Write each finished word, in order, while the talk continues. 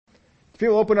If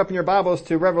you'll open up in your Bibles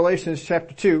to Revelation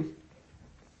chapter 2,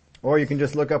 or you can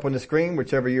just look up on the screen,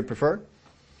 whichever you prefer.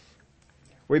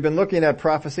 We've been looking at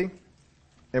prophecy,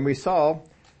 and we saw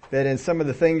that in some of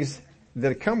the things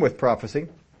that come with prophecy,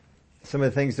 some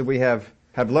of the things that we have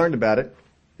learned about it,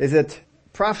 is that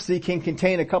prophecy can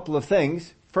contain a couple of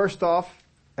things. First off,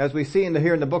 as we see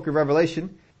here in the book of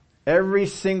Revelation, every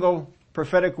single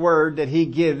prophetic word that he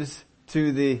gives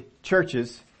to the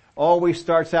churches always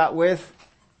starts out with,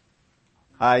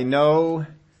 I know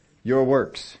your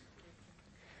works.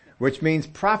 Which means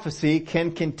prophecy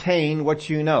can contain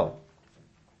what you know.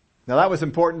 Now that was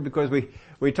important because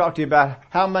we talked to you about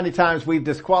how many times we've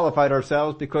disqualified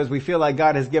ourselves because we feel like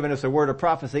God has given us a word of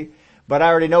prophecy, but I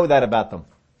already know that about them.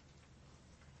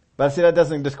 But I see that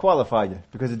doesn't disqualify you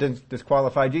because it didn't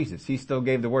disqualify Jesus. He still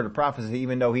gave the word of prophecy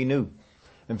even though he knew.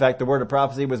 In fact, the word of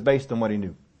prophecy was based on what he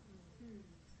knew.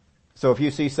 So if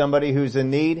you see somebody who's in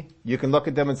need, you can look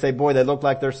at them and say, boy, they look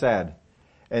like they're sad.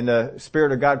 And the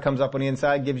Spirit of God comes up on the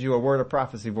inside, gives you a word of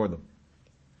prophecy for them.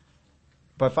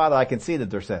 But Father, I can see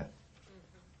that they're sad.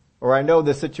 Or I know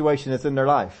the situation that's in their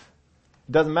life.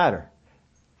 It doesn't matter.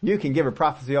 You can give a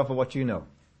prophecy off of what you know.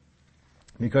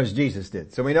 Because Jesus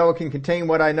did. So we know it can contain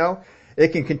what I know. It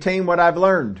can contain what I've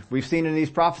learned. We've seen in these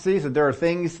prophecies that there are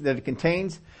things that it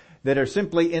contains that are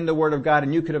simply in the Word of God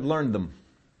and you could have learned them.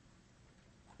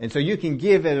 And so you can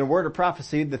give in a word of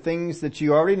prophecy the things that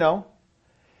you already know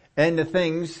and the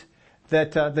things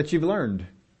that you've learned.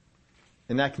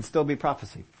 And that can still be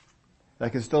prophecy.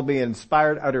 That can still be an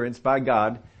inspired utterance by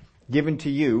God given to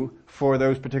you for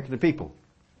those particular people.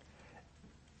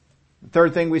 The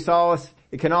third thing we saw is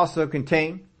it can also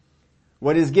contain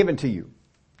what is given to you.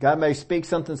 God may speak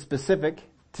something specific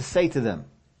to say to them.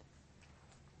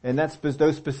 And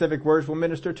those specific words will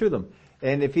minister to them.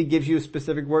 And if he gives you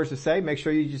specific words to say, make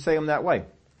sure you just say them that way.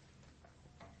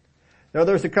 Now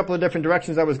there's a couple of different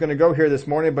directions I was going to go here this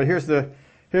morning, but here's the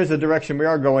direction we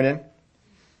are going in.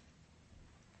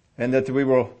 And that we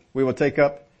will take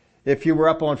up. If you were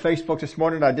up on Facebook this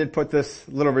morning, I did put this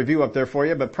little review up there for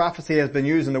you, but prophecy has been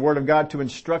used in the Word of God to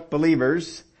instruct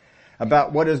believers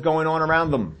about what is going on around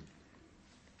them.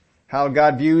 How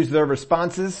God views their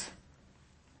responses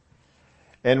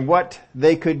and what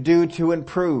they could do to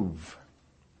improve.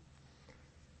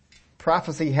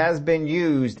 Prophecy has been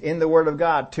used in the Word of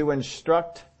God to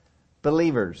instruct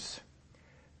believers.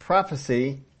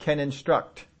 Prophecy can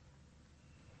instruct.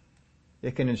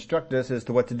 It can instruct us as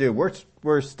to what to do.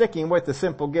 We're sticking with the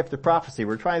simple gift of prophecy.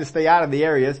 We're trying to stay out of the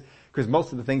areas because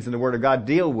most of the things in the Word of God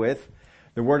deal with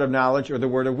the word of knowledge or the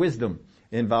word of wisdom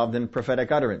involved in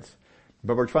prophetic utterance.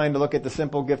 But we're trying to look at the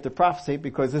simple gift of prophecy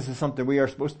because this is something we are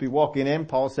supposed to be walking in.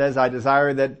 Paul says, I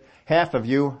desire that half of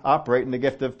you operate in the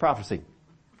gift of prophecy.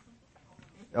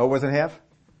 Oh, wasn't half?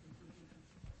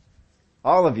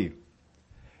 All of you.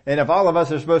 And if all of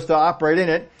us are supposed to operate in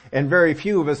it, and very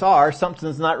few of us are,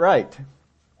 something's not right.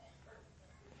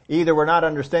 Either we're not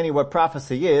understanding what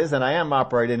prophecy is, and I am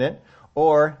operating it,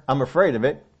 or I'm afraid of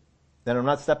it, then I'm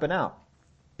not stepping out.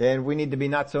 And we need to be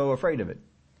not so afraid of it.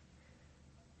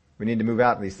 We need to move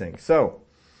out of these things. So,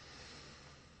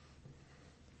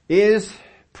 is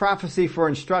prophecy for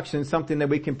instruction something that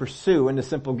we can pursue in the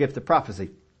simple gift of prophecy?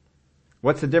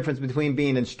 What's the difference between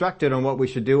being instructed on what we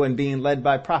should do and being led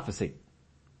by prophecy?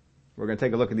 We're going to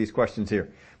take a look at these questions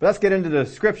here. But let's get into the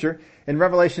scripture. In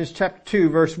Revelation chapter 2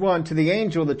 verse 1, to the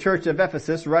angel of the church of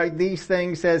Ephesus write these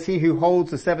things, says he who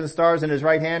holds the 7 stars in his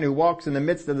right hand, who walks in the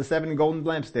midst of the 7 golden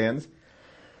lampstands.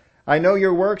 I know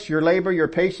your works, your labor, your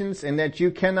patience, and that you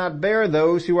cannot bear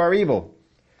those who are evil.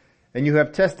 And you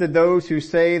have tested those who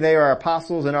say they are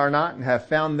apostles and are not, and have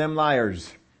found them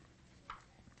liars.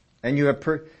 And you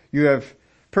have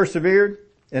persevered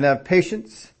and have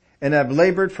patience and have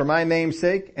labored for my name's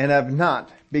sake and have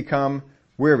not become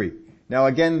weary. Now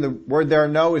again, the word there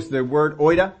know is the word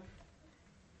oida.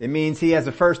 It means he has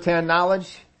a first-hand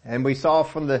knowledge, and we saw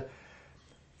from the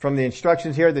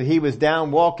instructions here that he was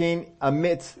down walking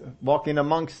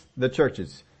amongst the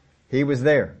churches. He was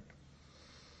there.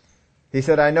 He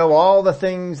said, I know all the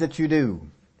things that you do.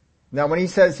 Now when he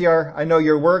says here, I know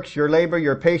your works, your labor,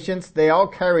 your patience, they all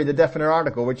carry the definite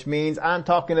article, which means I'm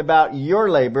talking about your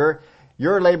labor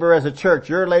as a church,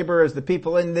 your labor as the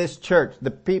people in this church,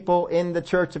 the people in the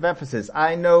church of Ephesus.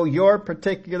 I know your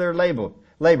particular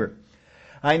labor.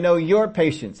 I know your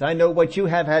patience. I know what you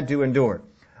have had to endure.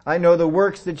 I know the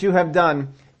works that you have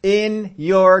done in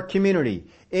your community,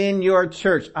 in your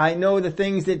church. I know the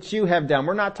things that you have done.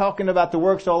 We're not talking about the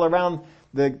works all around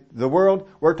the world.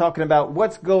 We're talking about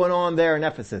what's going on there in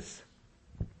Ephesus.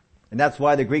 And that's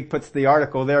why the Greek puts the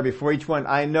article there before each one.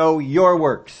 I know your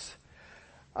works.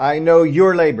 I know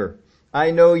your labor.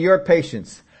 I know your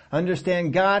patience.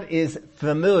 Understand, God is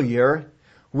familiar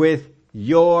with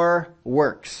your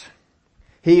works.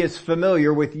 He is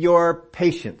familiar with your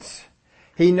patience.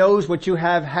 He knows what you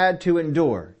have had to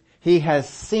endure. He has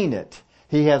seen it.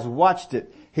 He has watched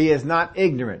it. He is not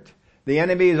ignorant. The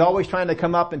enemy is always trying to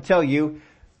come up and tell you,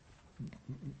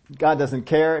 God doesn't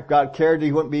care. If God cared,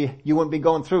 you wouldn't be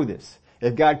going through this.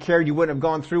 If God cared, you wouldn't have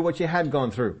gone through what you had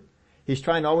gone through. He's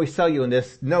trying to always tell you in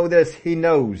this, know this, He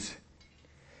knows.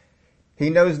 He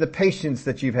knows the patience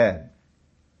that you've had.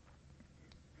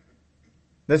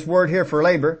 This word here for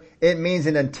labor, it means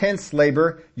an intense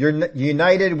labor. You're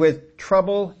united with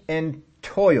trouble and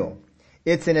toil.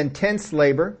 It's an intense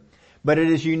labor, but it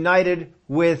is united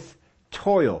with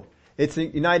toil. It's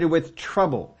united with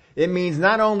trouble. It means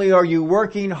not only are you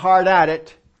working hard at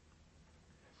it,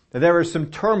 but there is some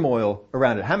turmoil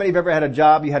around it. How many have ever had a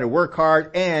job, you had to work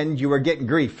hard, and you were getting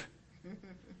grief?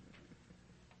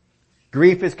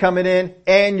 Grief is coming in,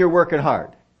 and you're working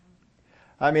hard.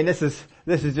 I mean, this is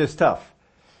just tough.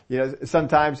 You know,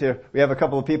 sometimes we have a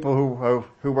couple of people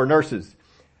who were nurses,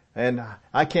 and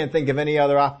I can't think of any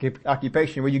other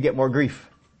occupation where you get more grief.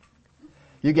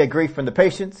 You get grief from the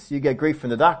patients, you get grief from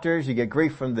the doctors, you get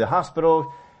grief from the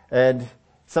hospital, and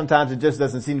sometimes it just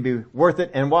doesn't seem to be worth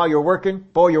it. And while you're working,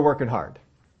 boy, you're working hard.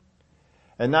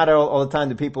 And not all the time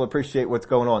do people appreciate what's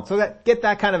going on. So get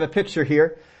that kind of a picture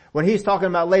here. When he's talking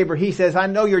about labor, he says, I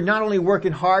know you're not only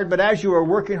working hard, but as you are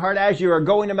working hard, as you are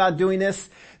going about doing this,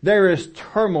 there is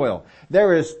turmoil,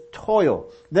 there is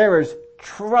toil, there is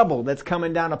trouble that's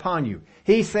coming down upon you.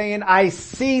 He's saying, I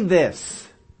see this.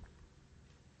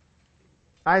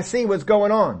 I see what's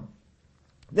going on.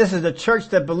 This is a church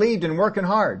that believed in working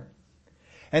hard.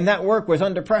 And that work was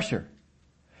under pressure.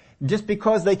 Just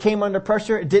because they came under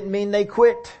pressure, it didn't mean they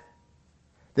quit.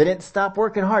 They didn't stop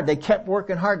working hard. They kept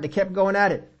working hard. They kept going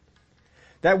at it.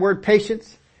 That word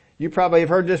patience, you probably have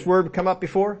heard this word come up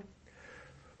before.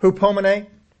 Hupomene.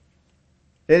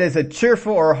 It is a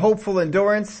cheerful or hopeful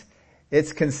endurance.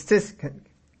 It's constancy.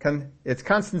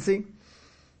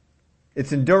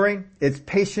 It's enduring. It's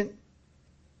patient.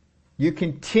 You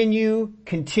continue.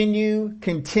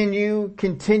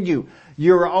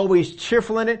 You're always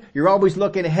cheerful in it. You're always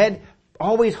looking ahead,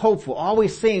 always hopeful,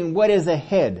 always seeing what is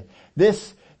ahead.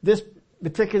 This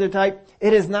particular type,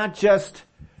 it is not just,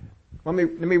 let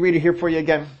me read it here for you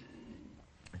again.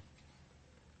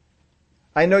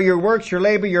 I know your works, your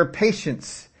labor, your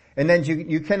patience, and then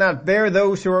you cannot bear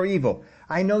those who are evil.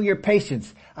 I know your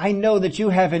patience. I know that you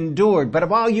have endured, but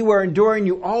while you are enduring,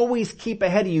 you always keep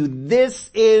ahead of you.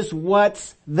 This is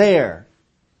what's there.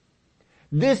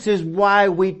 This is why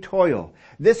we toil.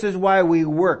 This is why we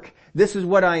work. This is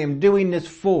what I am doing this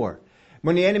for.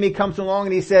 When the enemy comes along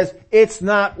and he says, it's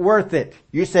not worth it,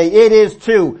 you say, it is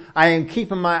too. I am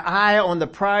keeping my eye on the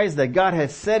prize that God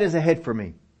has set is ahead for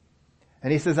me.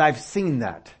 And he says, I've seen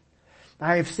that.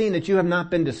 I have seen that you have not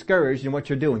been discouraged in what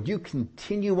you're doing. You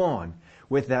continue on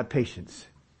with that patience.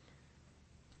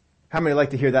 How many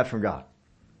like to hear that from God?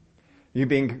 You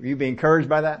being encouraged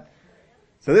by that?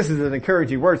 So this is an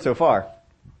encouraging word so far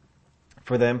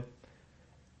for them.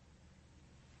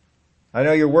 I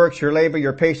know your works, your labor,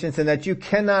 your patience, and that you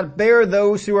cannot bear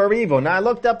those who are evil. Now I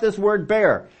looked up this word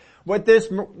bear. What this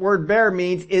word bear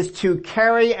means is to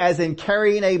carry, as in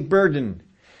carrying a burden.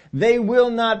 They will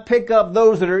not pick up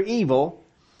those that are evil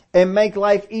and make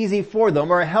life easy for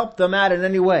them or help them out in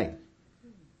any way.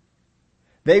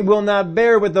 They will not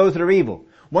bear with those that are evil.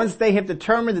 Once they have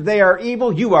determined that they are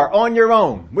evil, you are on your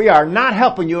own. We are not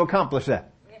helping you accomplish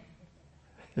that.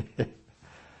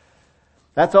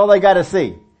 That's all they got to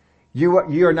see. You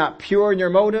are not pure in your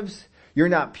motives. You're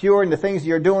not pure in the things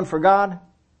you're doing for God.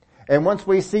 And once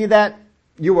we see that,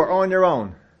 you are on your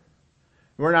own.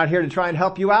 We're not here to try and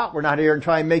help you out. We're not here to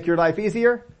try and make your life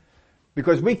easier,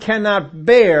 because we cannot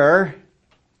bear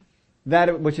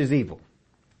that which is evil.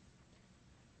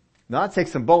 Now it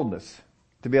takes some boldness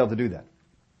to be able to do that.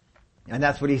 And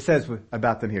that's what he says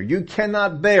about them here. You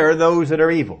cannot bear those that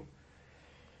are evil.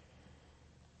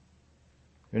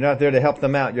 You're not there to help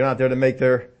them out. You're not there to make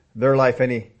their life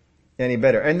any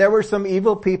better. And there were some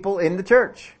evil people in the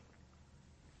church.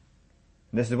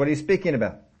 And this is what he's speaking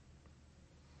about.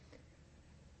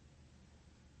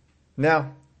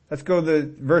 Now, let's go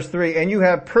to verse 3. And you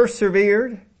have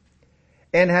persevered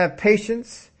and have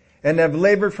patience and have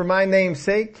labored for my name's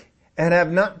sake and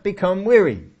have not become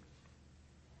weary.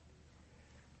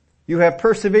 You have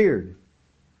persevered.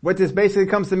 What this basically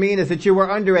comes to mean is that you were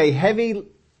under a heavy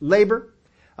labor,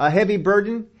 a heavy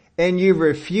burden, and you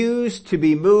refuse to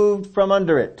be moved from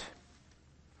under it.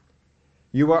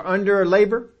 You are under a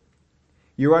labor.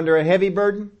 You're under a heavy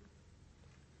burden.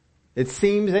 It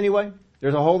seems anyway.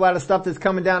 There's a whole lot of stuff that's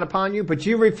coming down upon you, but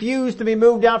you refuse to be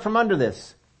moved out from under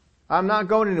this. I'm not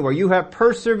going anywhere. You have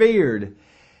persevered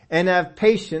and have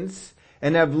patience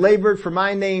and have labored for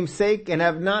my name's sake and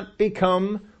have not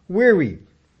become weary.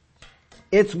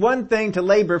 It's one thing to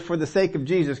labor for the sake of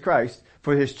Jesus Christ,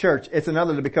 for His church. It's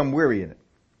another to become weary in it.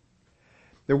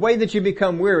 The way that you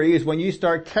become weary is when you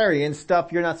start carrying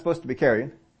stuff you're not supposed to be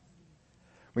carrying.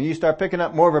 When you start picking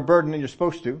up more of a burden than you're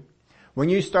supposed to. When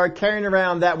you start carrying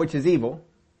around that which is evil.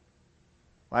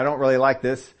 I don't really like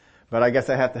this, but I guess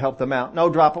I have to help them out. No,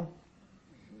 drop them.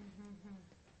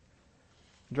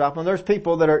 Drop them. There's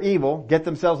people that are evil, get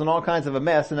themselves in all kinds of a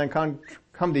mess, and then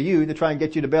come to you to try and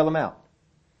get you to bail them out.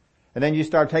 And then you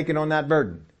start taking on that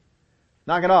burden.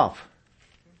 Knock it off.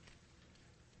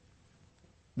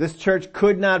 This church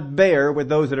could not bear with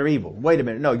those that are evil. Wait a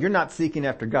minute. No, you're not seeking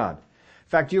after God. In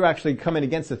fact, you're actually coming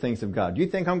against the things of God. You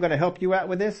think I'm going to help you out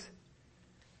with this?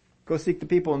 Go seek the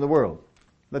people in the world.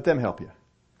 Let them help you.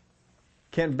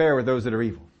 Can't bear with those that are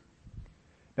evil.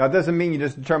 Now, it doesn't mean you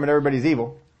just determine everybody's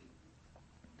evil.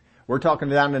 We're talking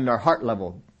down in their heart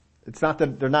level. It's not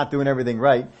that they're not doing everything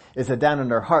right. It's that down in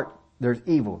their heart, there's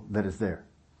evil that is there.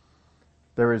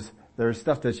 There is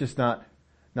stuff that's just not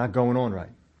going on right.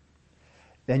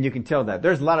 And you can tell that.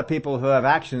 There's a lot of people who have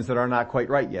actions that are not quite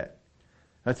right yet.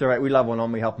 That's alright. We love one of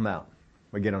them. We help them out.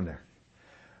 We get them there.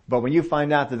 But when you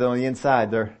find out that on the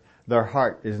inside, their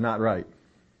heart is not right.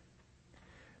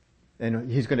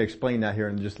 And he's going to explain that here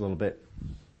in just a little bit.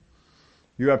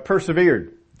 You have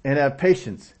persevered and have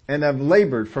patience and have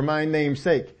labored for my name's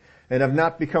sake and have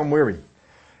not become weary.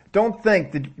 Don't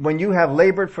think that when you have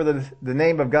labored for the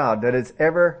name of God that it's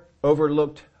ever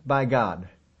overlooked by God.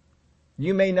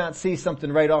 You may not see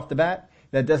something right off the bat.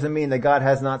 That doesn't mean that God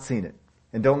has not seen it.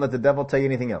 And don't let the devil tell you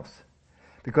anything else.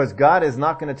 Because God is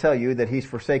not going to tell you that He's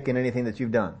forsaken anything that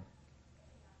you've done.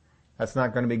 That's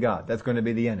not going to be God. That's going to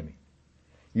be the enemy.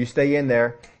 You stay in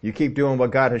there. You keep doing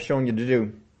what God has shown you to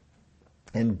do.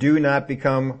 And do not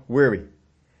become weary.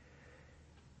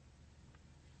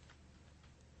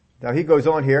 Now he goes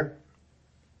on here.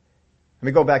 Let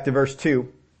me go back to verse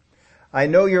 2. I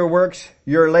know your works,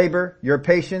 your labor, your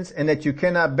patience, and that you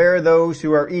cannot bear those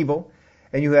who are evil,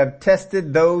 and you have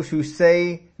tested those who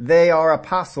say they are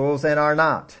apostles and are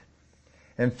not,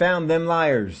 and found them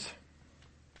liars.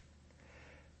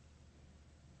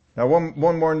 Now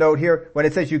one more note here. When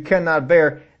it says you cannot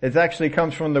bear, it actually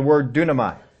comes from the word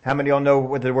dunamai. How many of y'all know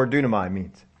what the word dunamai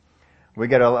means? We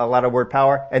get a lot of word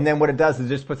power, and then what it does is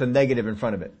just puts a negative in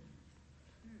front of it.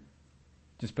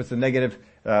 Just puts a negative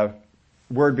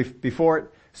word before it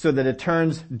so that it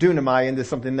turns dunamai into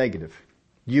something negative.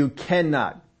 You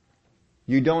cannot.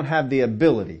 You don't have the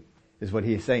ability, is what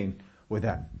he is saying with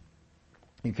that.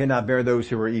 You cannot bear those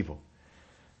who are evil.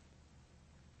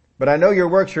 But I know your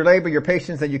works, your labor, your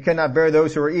patience, that you cannot bear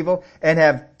those who are evil, and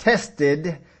have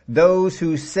tested those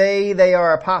who say they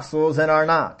are apostles and are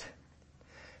not,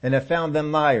 and have found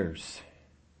them liars.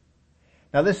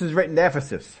 Now this is written to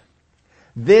Ephesus.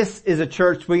 This is a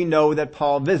church we know that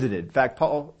Paul visited. In fact,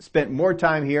 Paul spent more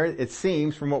time here, it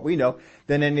seems, from what we know,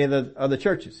 than any of the other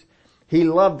churches. He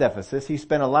loved Ephesus. He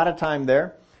spent a lot of time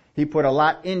there. He put a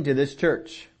lot into this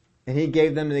church. And he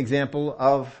gave them an example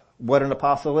of what an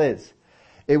apostle is.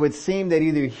 It would seem that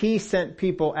either he sent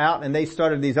people out and they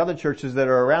started these other churches that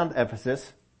are around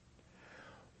Ephesus,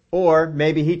 or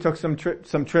maybe he took some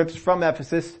trips from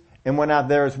Ephesus and went out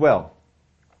there as well.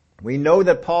 We know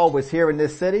that Paul was here in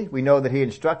this city. We know that he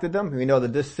instructed them. We know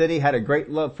that this city had a great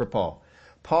love for Paul.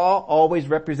 Paul always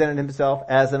represented himself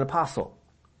as an apostle.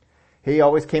 He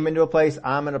always came into a place,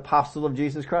 I'm an apostle of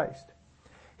Jesus Christ.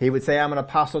 He would say, I'm an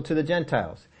apostle to the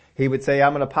Gentiles. He would say,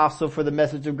 I'm an apostle for the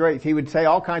message of grace. He would say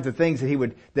all kinds of things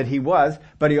that he was,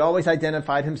 but he always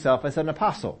identified himself as an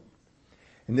apostle.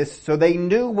 So they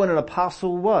knew what an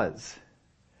apostle was.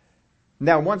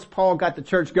 Now, once Paul got the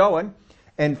church going,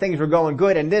 and things were going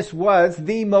good, and this was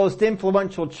the most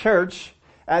influential church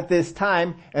at this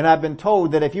time, and I've been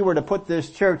told that if you were to put this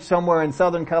church somewhere in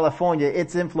Southern California,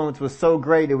 its influence was so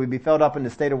great it would be felt up in the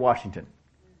state of Washington.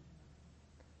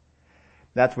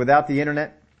 That's without the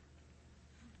internet.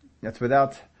 That's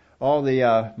without all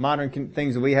the modern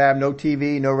things that we have, no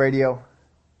TV, no radio.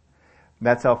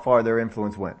 That's how far their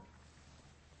influence went.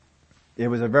 It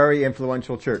was a very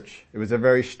influential church. It was a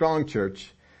very strong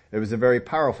church. It was a very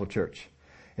powerful church.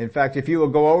 In fact, if you will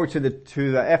go over to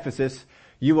the Ephesus,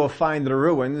 you will find the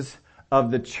ruins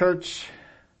of the Church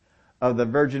of the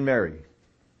Virgin Mary.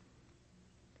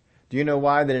 Do you know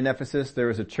why that in Ephesus there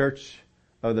is a Church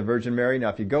of the Virgin Mary? Now,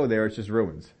 if you go there, it's just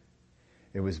ruins.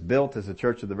 It was built as a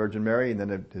Church of the Virgin Mary, and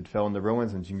then it fell into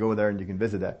ruins, and you can go there and you can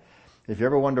visit that. If you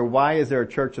ever wonder why is there a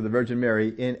church of the Virgin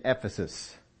Mary in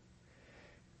Ephesus,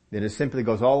 then it simply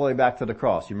goes all the way back to the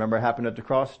cross. You remember what happened at the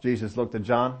cross? Jesus looked at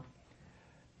John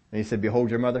and he said, behold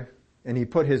your mother. And he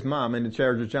put his mom in the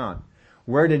charge of John.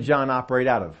 Where did John operate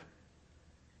out of?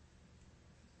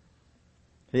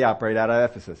 He operated out of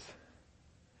Ephesus.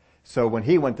 So when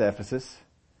he went to Ephesus,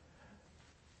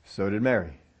 so did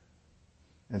Mary.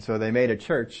 And so they made a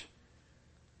church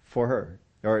for her,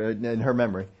 or in her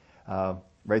memory,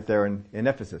 right there in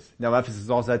Ephesus. Now Ephesus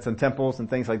also had some temples and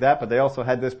things like that, but they also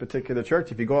had this particular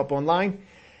church. If you go up online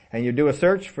and you do a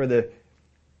search for the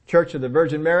Church of the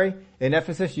Virgin Mary in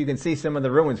Ephesus, you can see some of the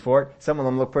ruins for it. Some of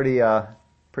them look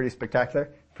pretty spectacular,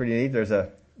 pretty neat. There's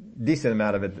a decent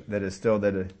amount of it that is still,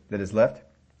 that is left.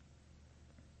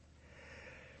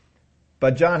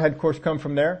 But John had, of course, come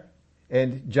from there,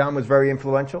 and John was very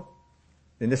influential.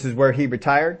 And this is where he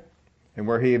retired and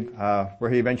where he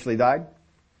eventually died.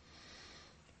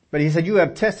 But he said, you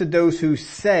have tested those who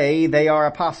say they are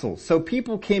apostles. So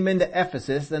people came into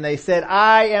Ephesus and they said,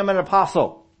 I am an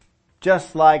apostle,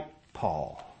 just like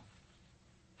Paul.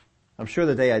 I'm sure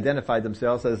that they identified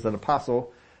themselves as an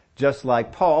apostle, just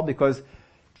like Paul, because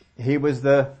he was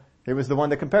the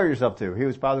one to compare yourself to. He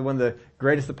was probably one of the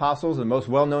greatest apostles and most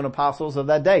well-known apostles of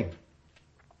that day.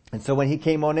 And so when they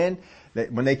came on in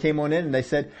and they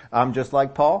said, I'm just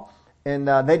like Paul, and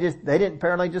they didn't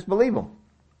apparently just believe him.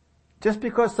 Just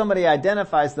because somebody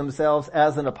identifies themselves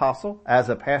as an apostle, as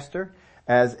a pastor,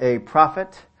 as a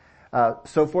prophet,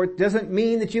 so forth, doesn't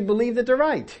mean that you believe that they're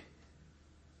right.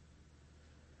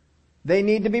 They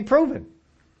need to be proven.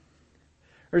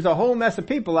 There's a whole mess of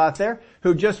people out there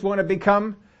who just want to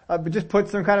become, just put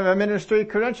some kind of a ministry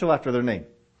credential after their name.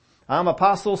 I'm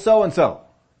apostle so-and-so.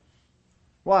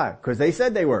 Why? Because they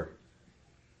said they were.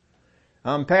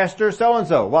 I'm pastor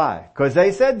so-and-so. Why? Because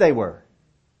they said they were.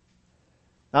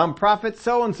 I'm prophet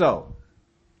so-and-so.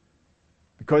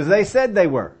 Because they said they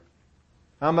were.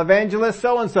 I'm evangelist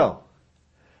so-and-so.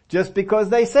 Just because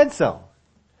they said so.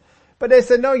 But they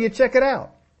said, no, you check it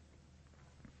out.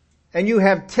 And you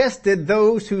have tested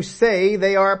those who say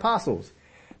they are apostles.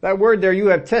 That word there, you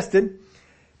have tested.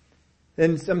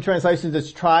 In some translations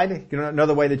it's tried. You know,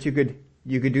 another way that you could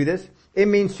do this. It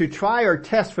means to try or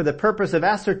test for the purpose of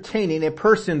ascertaining a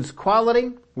person's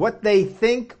quality, what they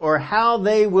think, or how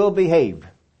they will behave.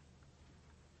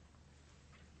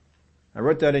 I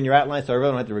wrote that in your outline, so I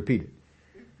really don't have to repeat it.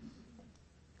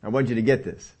 I want you to get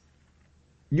this.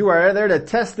 You are there to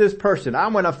test this person. I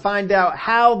want to find out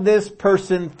how this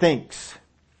person thinks.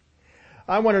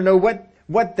 I want to know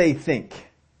what they think.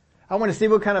 I want to see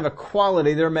what kind of a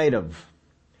quality they're made of.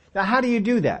 Now, how do you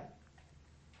do that?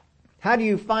 How do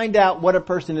you find out what a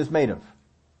person is made of?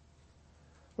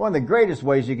 One of the greatest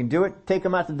ways you can do it, take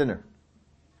them out to dinner.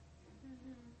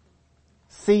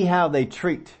 See how they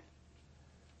treat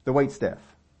the waitstaff.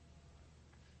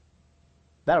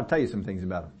 That'll tell you some things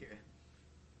about them.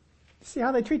 See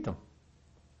how they treat them.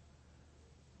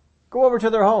 Go over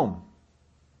to their home.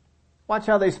 Watch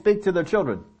how they speak to their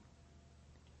children.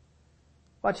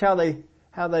 Watch how they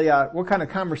what kind of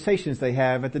conversations they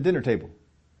have at the dinner table.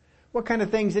 What kind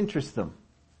of things interest them?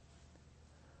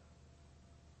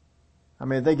 I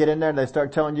mean, if they get in there and they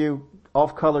start telling you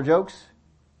off-color jokes,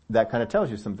 that kind of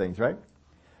tells you some things, right?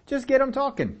 Just get them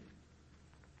talking.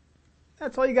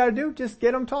 That's all you got to do. Just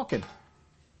get them talking.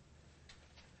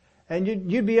 And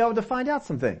you'd be able to find out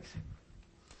some things.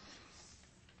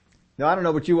 Now, I don't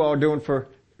know what you all are doing for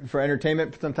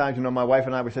entertainment. Sometimes, my wife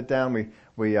and I, we sit down,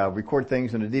 we record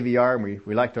things in a DVR, and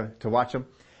we like to watch them.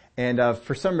 And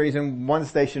for some reason, one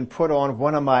station put on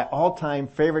one of my all-time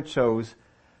favorite shows.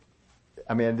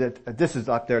 I mean, this is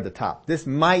up there at the top. This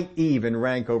might even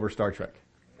rank over Star Trek.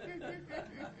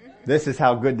 This is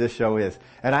how good this show is.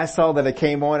 And I saw that it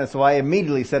came on, and so I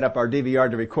immediately set up our DVR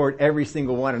to record every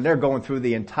single one, and they're going through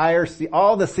the entire,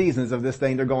 all the seasons of this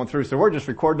thing they're going through. So we're just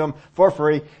recording them for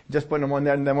free, just putting them on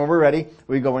there, and then when we're ready,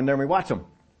 we go in there and we watch them.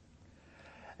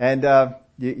 And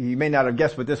you may not have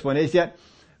guessed what this one is yet,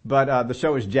 but the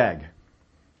show is Jag.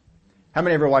 How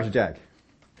many ever watched Jag?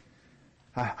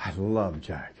 I love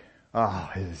Jag. Oh,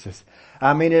 it's just,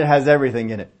 it has everything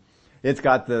in it. It's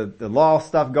got the law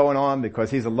stuff going on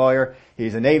because he's a lawyer.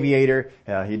 He's an aviator.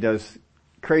 He does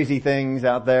crazy things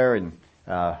out there, and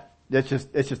it's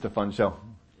just a fun show.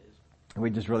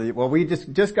 We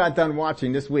just got done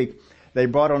watching this week. They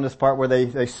brought on this part where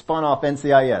they spun off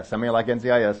NCIS. Like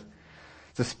NCIS.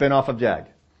 It's a spin-off of Jag.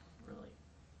 Really?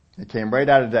 It came right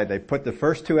out of Jag. They put the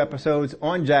first 2 episodes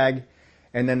on Jag,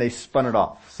 and then they spun it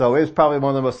off. So it was probably one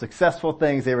of the most successful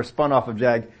things they ever spun off of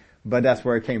Jag, but that's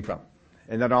where it came from.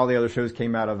 And then all the other shows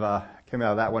came out of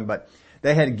that one. But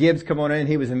They had Gibbs come on in.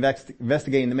 He was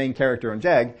investigating the main character on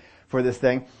JAG for this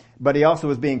thing. But he also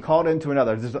was being called into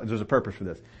another. There's a purpose for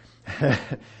this.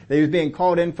 He was being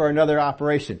called in for another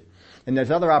operation. And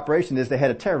this other operation is they had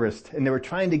a terrorist, and they were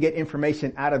trying to get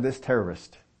information out of this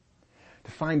terrorist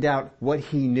to find out what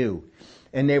he knew.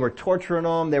 And they were torturing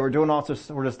him. They were doing all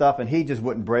sort of stuff, and he just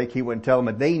wouldn't break. He wouldn't tell them,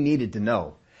 but they needed to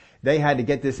know. They had to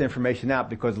get this information out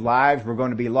because lives were going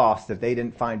to be lost if they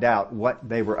didn't find out what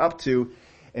they were up to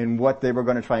and what they were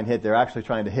going to try and hit. They're actually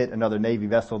trying to hit another Navy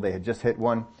vessel. They had just hit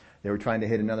one. They were trying to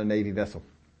hit another Navy vessel.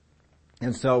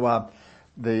 And so,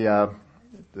 the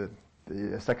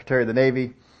Secretary of the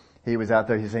Navy, he was out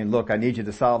there, he's saying, look, I need you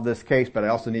to solve this case, but I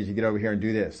also need you to get over here and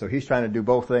do this. So he's trying to do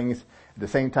both things at the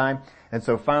same time. And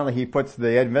so finally he puts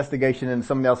the investigation in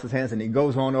someone else's hands and he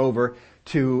goes on over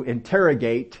to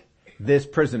interrogate this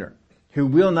prisoner who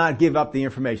will not give up the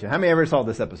information. How many ever saw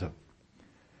this episode?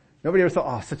 Nobody ever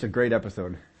saw, such a great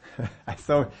episode. I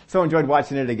so enjoyed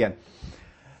watching it again.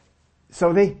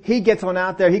 So he gets on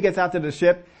out there, he gets out to the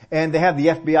ship, and they have the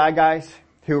FBI guys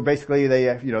who were basically,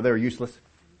 they were useless.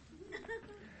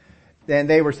 And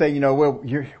they were saying, well,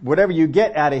 whatever you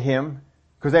get out of him,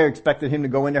 because they expected him to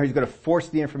go in there, he's going to force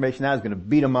the information out, he's going to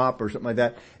beat him up or something like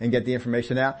that and get the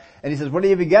information out. And he says,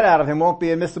 whatever you get out of him won't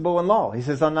be admissible in law. He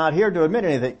says, I'm not here to admit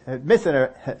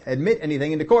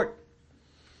anything into court.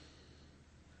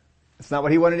 That's not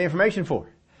what he wanted the information for.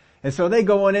 And so they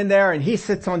go on in there and he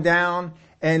sits on down,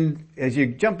 and as you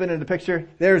jump into the picture,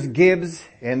 there's Gibbs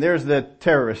and there's the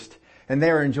terrorist, and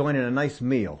they're enjoying a nice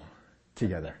meal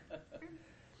together.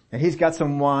 And he's got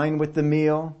some wine with the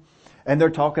meal, and they're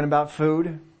talking about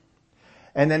food.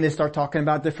 And then they start talking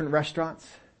about different restaurants.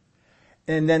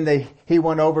 And then he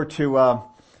went over to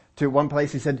one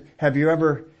place. He said, have you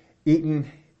ever eaten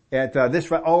at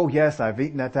this? Oh yes, I've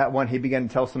eaten at that one. He began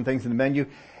to tell some things in the menu,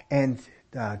 and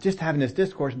just having this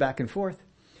discourse back and forth.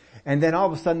 And then all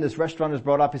of a sudden this restaurant is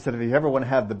brought up. He said, if you ever want to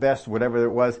have the best, whatever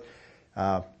it was,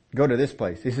 go to this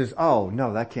place. He says, oh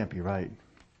no, that can't be right.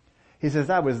 He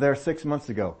says, I was there 6 months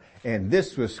ago, and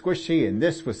this was squishy, and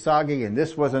this was soggy, and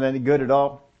this wasn't any good at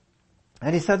all.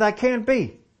 And he said, that can't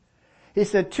be. He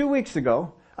said, 2 weeks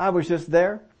ago, I was just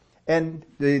there, and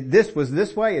this was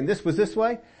this way, and this was this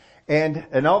way, and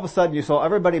all of a sudden you saw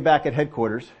everybody back at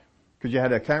headquarters, because you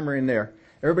had a camera in there.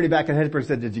 Everybody back at headquarters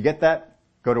said, did you get that?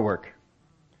 Go to work.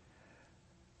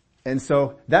 And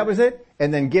so that was it.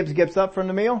 And then Gibbs gets up from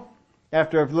the meal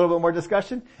after a little bit more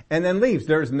discussion, and then leaves.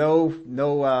 There's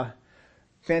no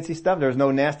fancy stuff. There's no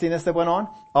nastiness that went on.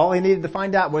 All he needed to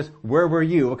find out was, where were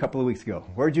you a couple of weeks ago?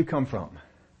 Where'd you come from?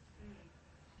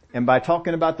 And by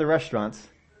talking about the restaurants,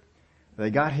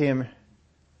 they got him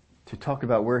to talk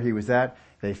about where he was at.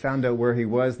 They found out where he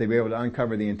was. They were able to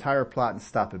uncover the entire plot and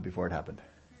stop it before it happened.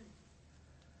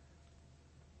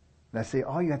 And I say,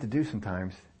 all you have to do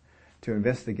sometimes to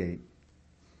investigate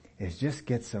is just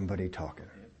get somebody talking.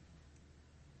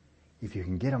 If you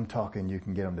can get them talking, you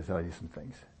can get them to tell you some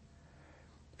things.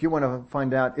 If you want to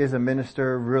find out, is a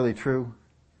minister really true?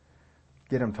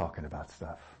 Get them talking about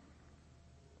stuff.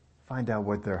 Find out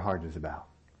what their heart is about.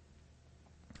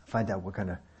 Find out what kind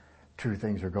of true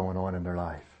things are going on in their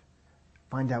life.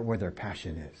 Find out where their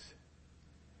passion is.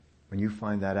 When you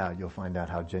find that out, you'll find out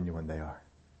how genuine they are.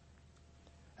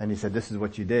 And he said, this is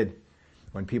what you did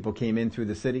when people came in through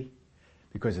the city.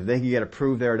 Because if they could get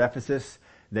approved there at Ephesus,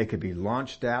 they could be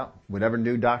launched out, whatever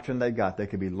new doctrine they got, they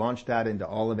could be launched out into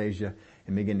all of Asia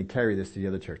and begin to carry this to the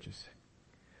other churches.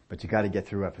 But you got to get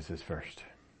through Ephesus first.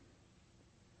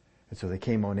 And so they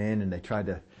came on in and they tried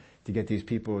to get these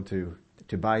people to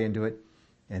buy into it,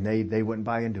 and they wouldn't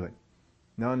buy into it.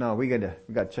 No, we got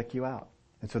to check you out.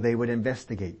 And so they would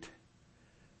investigate.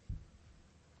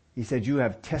 He said, you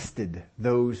have tested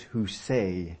those who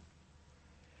say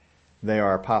they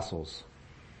are apostles.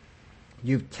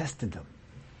 You've tested them.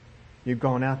 You've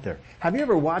gone out there. Have you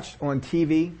ever watched on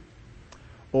TV,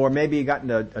 or maybe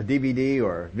gotten a DVD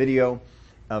or a video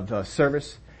of a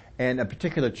service, and a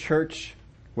particular church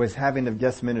was having a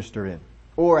guest minister in,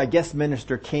 or a guest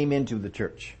minister came into the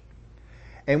church?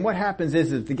 And what happens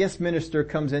is the guest minister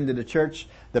comes into the church,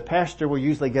 the pastor will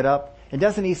usually get up, and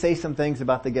doesn't he say some things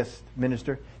about the guest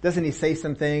minister? Doesn't he say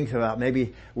some things about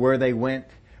maybe where they went,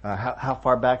 how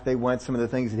far back they went, some of the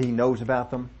things that he knows about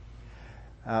them?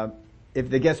 If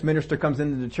the guest minister comes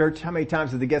into the church, how many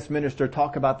times does the guest minister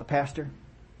talk about the pastor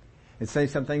and say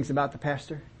some things about the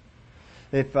pastor?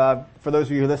 If, for those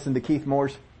of you who listen to Keith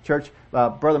Moore's church,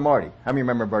 Brother Marty. How many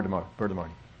remember Brother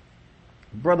Marty?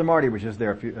 Brother Marty was just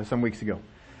there some weeks ago.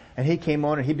 And he came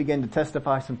on and he began to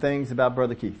testify some things about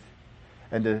Brother Keith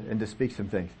and to speak some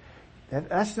things.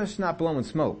 That's just not blowing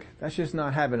smoke. That's just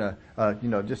not having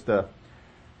just a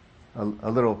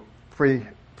a little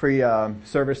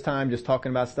pre-service time, just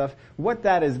talking about stuff. What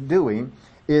that is doing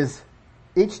is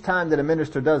each time that a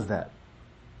minister does that,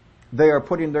 they are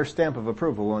putting their stamp of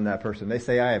approval on that person. They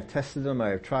say, I have tested them, I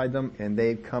have tried them, and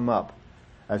they've come up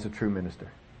as a true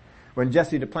minister. When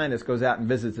Jesse Duplantis goes out and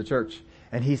visits the church,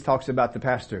 and he talks about the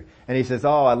pastor, and he says,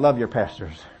 oh, I love your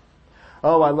pastors.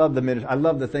 Oh, I love the minister. I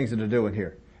love the things that they're doing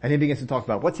here. And he begins to talk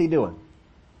about, what's he doing?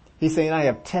 He's saying, I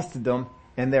have tested them,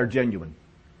 and they're genuine.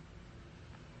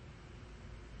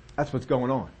 That's what's going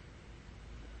on.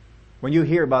 When you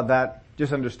hear about that,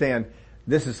 just understand,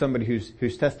 this is somebody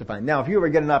who's testifying. Now, if you ever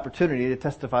get an opportunity to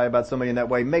testify about somebody in that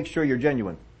way, make sure you're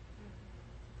genuine.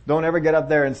 Don't ever get up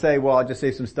there and say, well, I'll just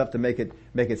say some stuff to make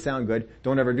it sound good.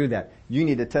 Don't ever do that. You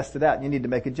need to test it out. You need to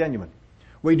make it genuine.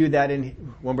 We do that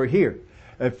when we're here.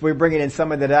 If we're bringing in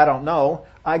somebody that I don't know,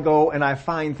 I go and I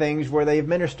find things where they've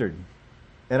ministered.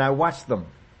 And I watch them.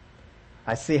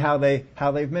 I see how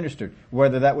they've ministered.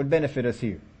 Whether that would benefit us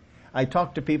here. I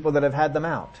talk to people that have had them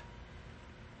out.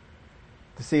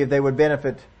 To see if they would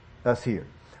benefit us here.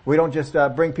 We don't just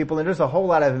bring people in. There's a whole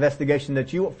lot of investigation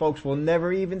that you folks will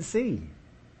never even see.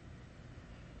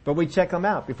 But we check them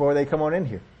out before they come on in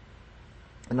here.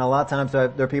 And a lot of times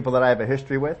they're people that I have a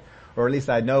history with, or at least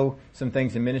I know some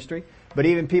things in ministry. But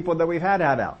even people that we've had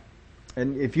out.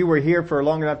 And if you were here for a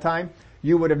long enough time,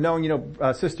 you would have known,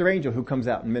 Sister Angel, who comes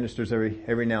out and ministers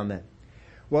every now and then.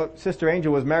 Well, Sister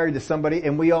Angel was married to somebody,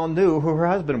 and we all knew who her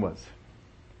husband was.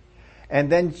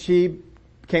 And then she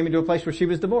came into a place where she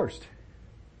was divorced.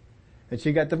 And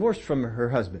she got divorced from her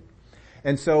husband.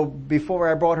 And so before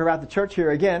I brought her out to church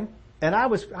here again, and I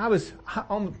was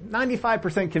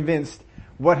 95% convinced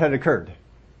what had occurred.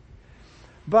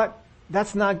 But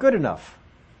that's not good enough.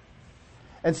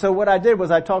 And so what I did was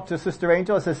I talked to Sister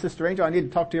Angel. I said, Sister Angel, I need to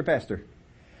talk to your pastor.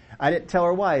 I didn't tell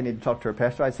her why I needed to talk to her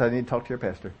pastor. I said, I need to talk to your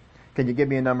pastor. Can you give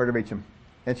me a number to reach him?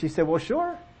 And she said, well,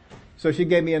 sure. So she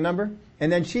gave me a number.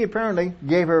 And then she apparently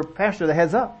gave her pastor the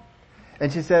heads up.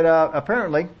 And she said,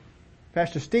 apparently,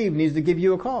 Pastor Steve needs to give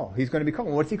you a call. He's going to be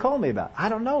calling. What's he calling me about? I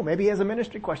don't know. Maybe he has a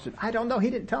ministry question. I don't know. He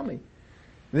didn't tell me.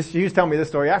 He was telling me this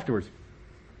story afterwards.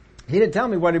 He didn't tell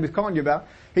me what he was calling you about.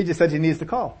 He just said he needs to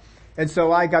call. And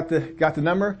so I got the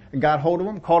number and got hold of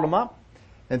him, called him up,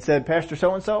 and said, Pastor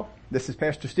so-and-so, this is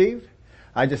Pastor Steve.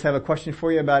 I just have a question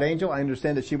for you about Angel. I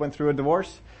understand that she went through a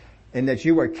divorce and that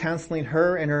you were counseling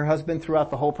her and her husband throughout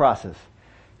the whole process.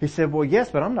 He said, well,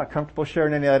 yes, but I'm not comfortable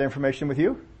sharing any of that information with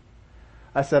you.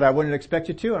 I said, I wouldn't expect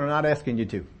you to, and I'm not asking you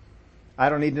to. I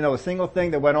don't need to know a single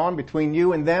thing that went on between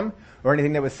you and them or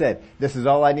anything that was said. This is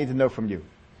all I need to know from you.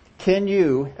 Can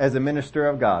you, as a minister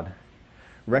of God,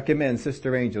 recommend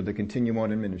Sister Angel to continue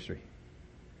on in ministry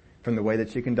from the way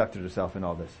that she conducted herself in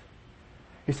all this?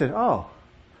 He said, oh,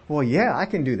 well, yeah, I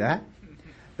can do that.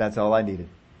 That's all I needed.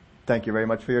 Thank you very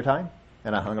much for your time.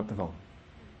 And I hung up the phone.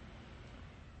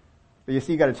 But you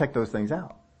see, you got to check those things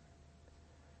out.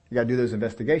 You got to do those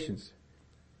investigations.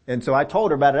 And so I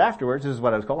told her about it afterwards. This is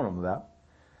what I was calling him about.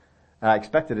 I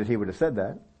expected that he would have said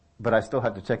that, but I still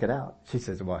had to check it out. She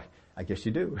says, well, I guess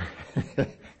you do.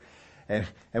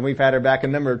 and we've had her back a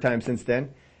number of times since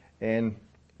then, and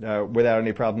without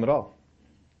any problem at all.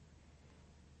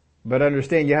 But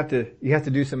understand, you have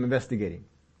to do some investigating.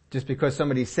 Just because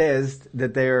somebody says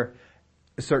that they're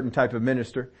a certain type of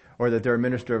minister or that they're a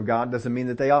minister of God doesn't mean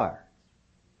that they are.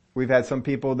 We've had some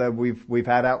people that we've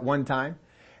had out one time,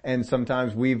 and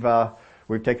sometimes we've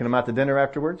taken them out to dinner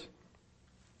afterwards,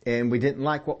 and we didn't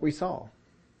like what we saw,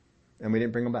 and we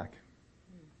didn't bring them back.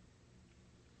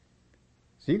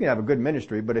 So you can have a good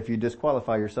ministry, but if you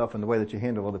disqualify yourself in the way that you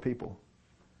handle other people,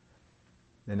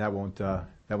 then that won't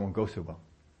go so well.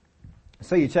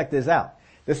 So you check this out.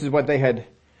 This is what they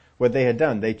had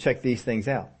done. They checked these things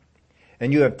out.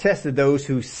 And you have tested those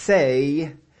who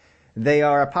say they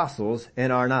are apostles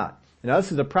and are not. Now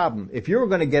this is a problem. If you were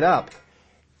going to get up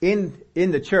in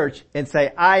the church and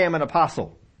say, I am an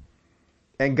apostle,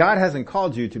 and God hasn't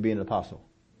called you to be an apostle,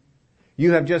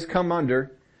 you have just come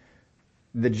under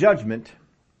the judgment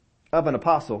of an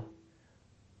apostle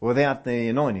without the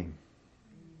anointing,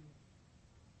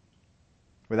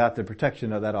 without the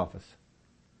protection of that office.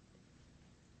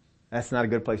 That's not a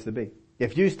good place to be.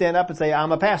 If you stand up and say,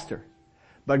 I'm a pastor,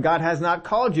 but God has not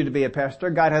called you to be a pastor,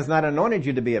 God has not anointed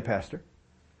you to be a pastor,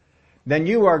 then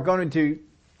you are going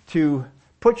to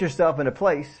put yourself in a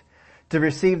place to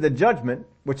receive the judgment,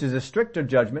 which is a stricter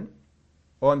judgment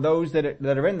on those that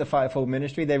are in the fivefold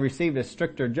ministry. They receive a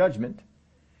stricter judgment.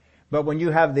 But when you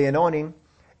have the anointing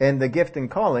and the gift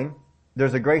and calling,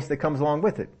 there's a grace that comes along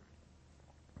with it.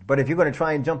 But if you're going to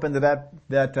try and jump into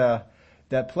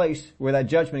that place where that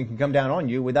judgment can come down on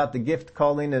you without the gift,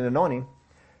 calling, and anointing,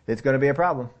 it's going to be a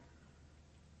problem.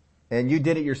 And you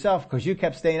did it yourself because you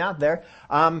kept staying out there.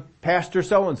 I'm pastor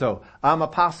so-and-so. I'm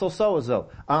apostle so-and-so.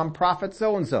 I'm prophet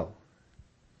so-and-so.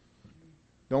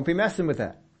 Don't be messing with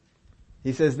that.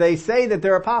 He says they say that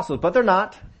they're apostles, but they're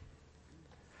not.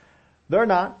 They're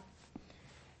not.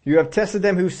 You have tested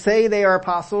them who say they are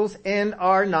apostles and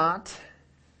are not,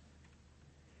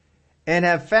 and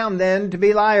have found them to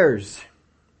be liars.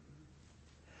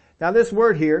 Now this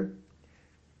word here,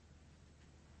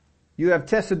 you have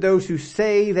tested those who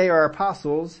say they are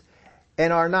apostles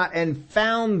and are not, and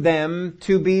found them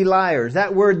to be liars.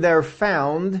 That word there,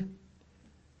 found,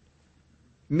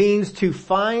 means to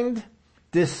find,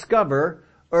 discover,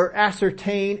 or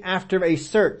ascertain after a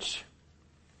search.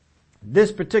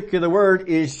 This particular word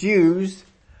is used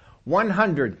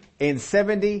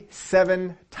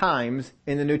 177 times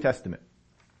in the New Testament.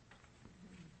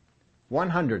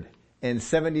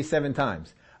 177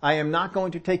 times. I am not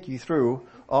going to take you through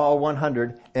all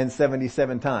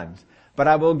 177 times, but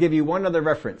I will give you one other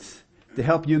reference to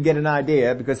help you get an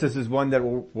idea, because this is one that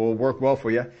will work well for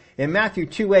you. In Matthew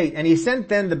 2:8, and he sent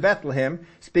them to Bethlehem,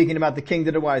 speaking about the king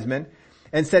to the wise men,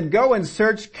 and said, go and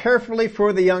search carefully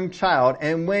for the young child,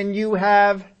 and when you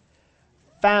have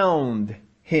found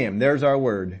him, there's our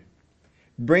word,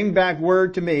 bring back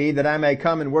word to me that I may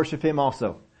come and worship him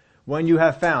also. When you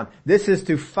have found. This is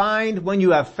to find when you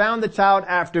have found the child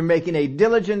after making a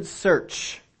diligent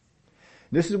search.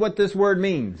 This is what this word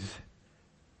means.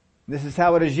 This is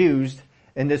how it is used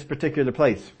in this particular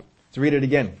place. Let's read it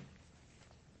again.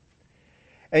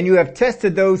 And you have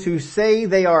tested those who say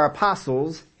they are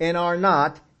apostles and are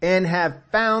not, and have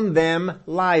found them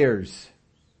liars.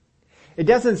 It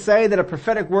doesn't say that a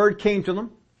prophetic word came to them.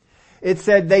 It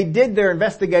said they did their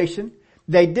investigation,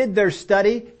 they did their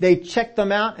study, they checked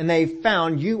them out, and they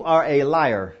found you are a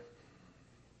liar.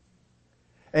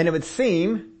 And it would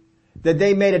seem that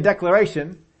they made a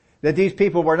declaration that these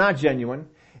people were not genuine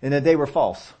and that they were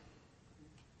false.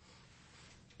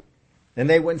 And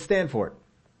they wouldn't stand for it.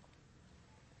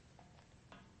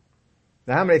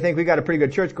 Now how many think we got a pretty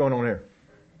good church going on here?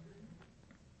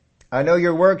 I know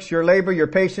your works, your labor, your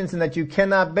patience, and that you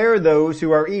cannot bear those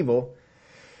who are evil,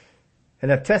 and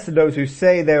have tested those who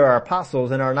say they are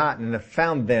apostles and are not, and have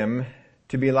found them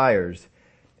to be liars.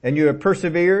 And you have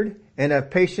persevered, and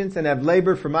have patience, and have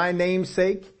labored for my name's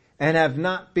sake, and have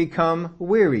not become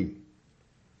weary.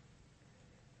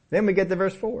 Then we get to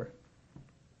verse 4.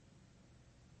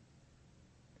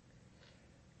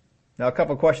 Now a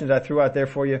couple of questions I threw out there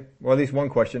for you, or at least one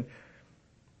question.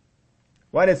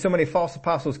 Why did so many false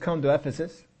apostles come to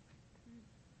Ephesus?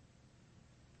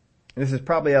 And this is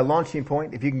probably a launching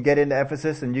point. If you can get into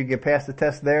Ephesus and you get past the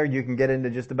test there, you can get into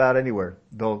just about anywhere.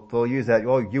 They'll use that.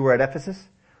 Oh, you were at Ephesus?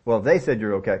 Well, they said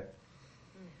you're okay.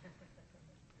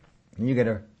 And you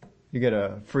get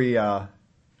a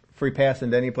free pass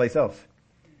into any place else.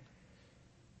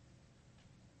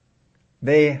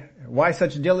 Why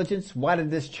such diligence? Why did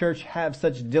this church have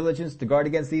such diligence to guard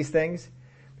against these things?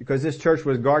 Because this church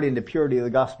was guarding the purity of the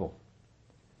gospel.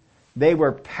 They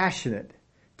were passionate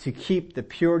to keep the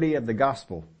purity of the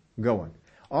gospel going.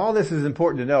 All this is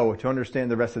important to know to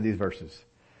understand the rest of these verses.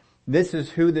 This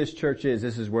is who this church is.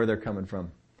 This is where they're coming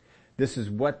from. This is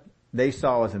what they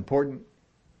saw as important.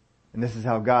 And this is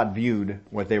how God viewed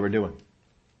what they were doing.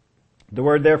 The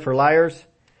word there for liars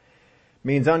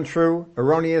means untrue,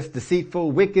 erroneous,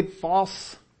 deceitful, wicked,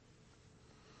 false.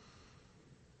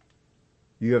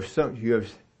 You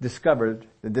have discovered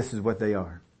that this is what they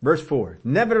are. Verse 4,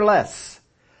 nevertheless,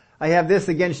 I have this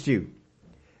against you,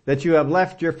 that you have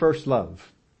left your first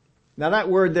love. Now that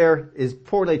word there is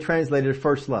poorly translated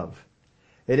first love.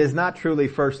 It is not truly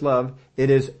first love,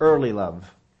 it is early love.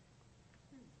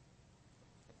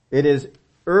 It is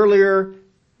earlier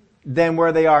than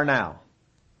where they are now.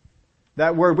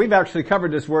 That word, we've actually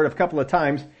covered this word a couple of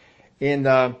times in,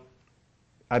 I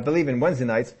believe in Wednesday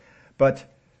nights, but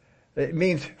it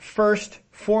means first,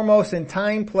 foremost in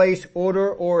time, place, order,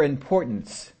 or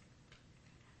importance.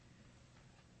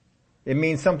 It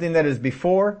means something that is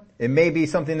before. It may be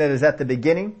something that is at the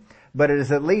beginning, but it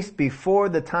is at least before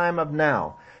the time of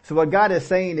now. So what God is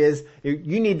saying is,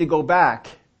 you need to go back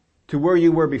to where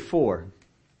you were before.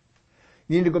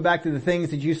 You need to go back to the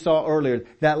things that you saw earlier,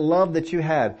 that love that you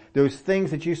had, those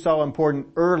things that you saw important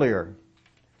earlier.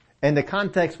 And the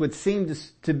context would seem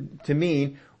to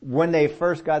mean when they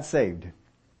first got saved.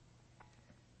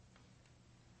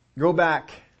 Go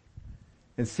back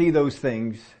and see those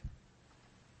things,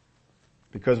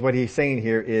 because what he's saying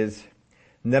here is,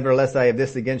 nevertheless I have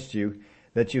this against you,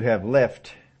 that you have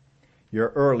left your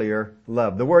earlier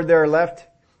love. The word there, left,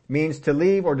 means to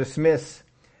leave or dismiss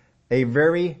a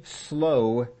very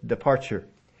slow departure.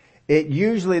 It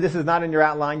usually, this is not in your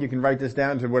outline, you can write this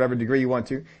down to whatever degree you want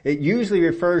to. It usually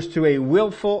refers to a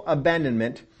willful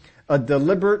abandonment, a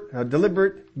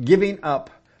deliberate giving up,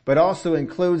 but also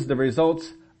includes the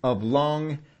results of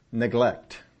long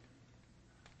neglect.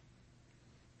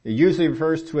 It usually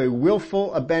refers to a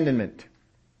willful abandonment,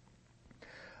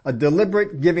 a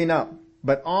deliberate giving up,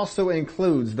 but also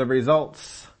includes the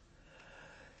results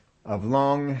of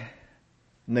long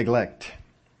neglect.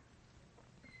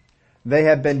 They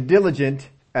have been diligent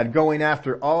at going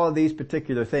after all of these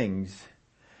particular things,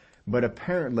 but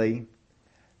apparently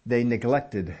they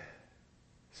neglected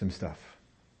some stuff.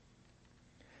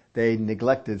 They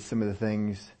neglected some of the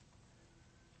things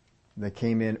that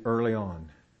came in early on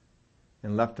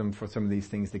and left them for some of these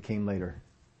things that came later.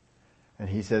 And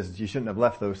he says, you shouldn't have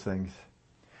left those things.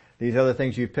 These other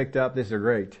things you've picked up, these are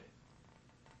great,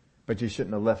 but you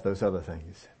shouldn't have left those other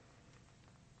things.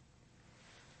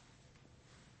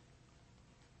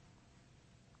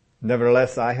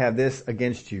 Nevertheless, I have this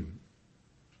against you.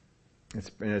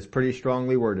 It's pretty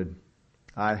strongly worded.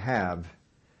 I have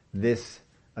this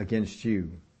against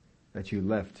you, that you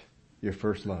left your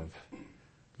first love.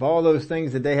 Of all those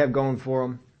things that they have going for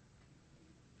them,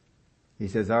 he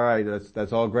says, all right,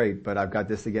 that's all great, but I've got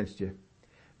this against you.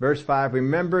 Verse 5,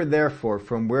 remember therefore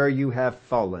from where you have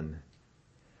fallen.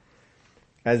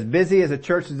 As busy as a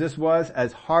church as this was,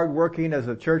 as hardworking as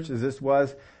a church as this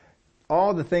was,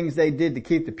 all the things they did to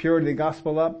keep the purity of the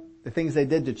gospel up, the things they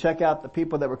did to check out the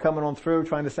people that were coming on through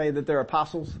trying to say that they're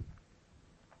apostles,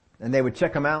 and they would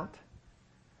check them out.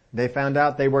 They found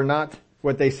out they were not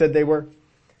what they said they were.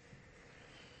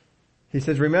 He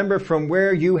says, remember from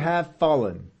where you have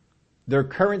fallen. Their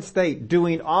current state,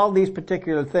 doing all these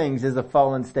particular things, is a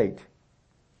fallen state.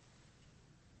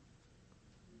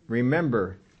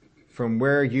 Remember from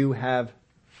where you have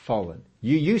fallen.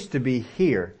 You used to be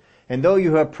here. And though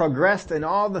you have progressed in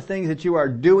all the things that you are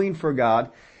doing for God,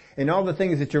 and all the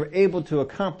things that you're able to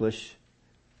accomplish,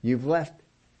 you've left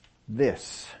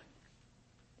this.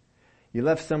 You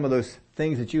left some of those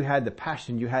things that you had, the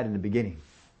passion you had in the beginning.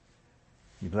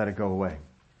 You've let it go away.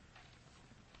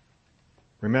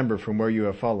 Remember from where you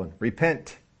have fallen.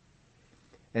 Repent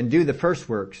and do the first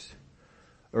works,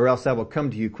 or else I will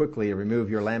come to you quickly and remove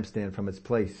your lampstand from its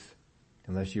place,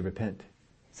 unless you repent.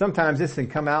 Sometimes this can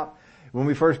come out. When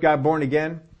we first got born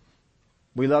again,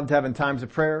 we loved having times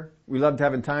of prayer. We loved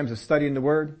having times of studying the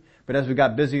Word. But as we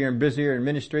got busier and busier in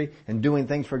ministry and doing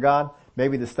things for God,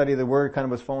 maybe the study of the Word kind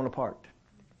of was falling apart,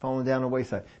 falling down the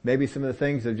wayside. Maybe some of the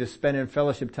things of just spending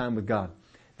fellowship time with God.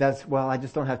 I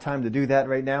just don't have time to do that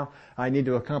right now. I need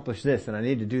to accomplish this, and I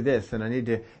need to do this, and I need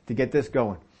to get this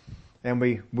going. And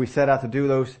we set out to do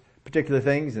those particular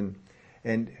things,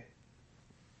 and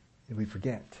we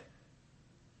forget.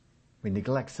 We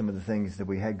neglect some of the things that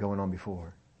we had going on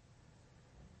before.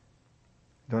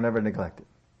 Don't ever neglect it.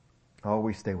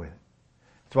 Always stay with it.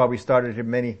 That's why we started it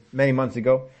many, many months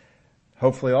ago.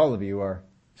 Hopefully all of you are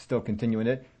still continuing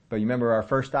it. But you remember our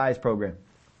First Eyes program,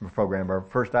 our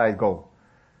First Eyes goal.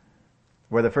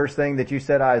 Where the first thing that you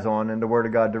set eyes on in the Word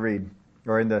of God to read,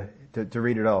 or to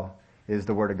read it all, is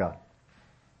the Word of God.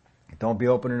 Don't be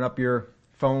opening up your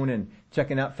phone and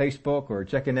checking out Facebook or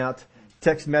checking out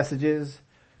text messages,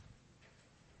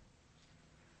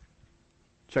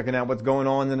 checking out what's going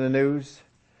on in the news.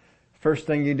 First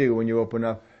thing you do when you open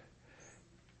up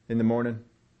in the morning,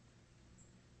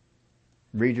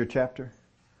 read your chapter,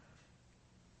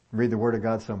 read the Word of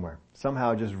God somewhere.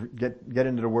 Somehow just get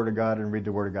into the Word of God and read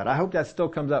the Word of God. I hope that still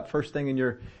comes up first thing in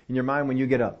your mind when you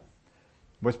get up.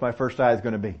 What's my first eyes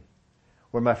going to be?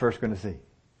 What am I first going to see?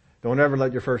 Don't ever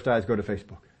let your first eyes go to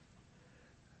Facebook.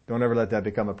 Don't ever let that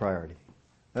become a priority.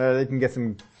 They can get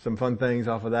some fun things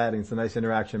off of that and some nice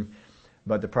interaction,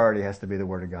 but the priority has to be the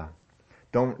Word of God.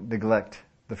 Don't neglect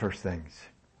the first things.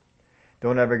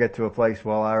 Don't ever get to a place,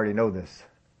 well, I already know this.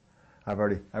 I've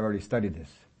already studied this.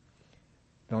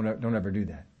 Don't ever do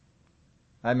that.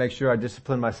 I make sure I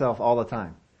discipline myself all the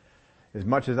time. As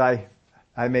much as I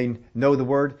may know the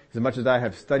Word, as much as I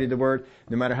have studied the Word,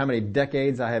 no matter how many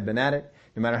decades I have been at it,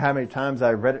 no matter how many times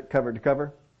I've read it cover to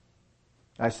cover,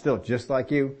 I still, just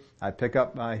like you, I pick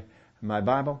up my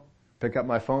Bible, pick up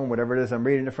my phone, whatever it is I'm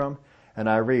reading it from, and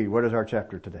I read, what is our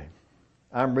chapter today?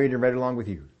 I'm reading right along with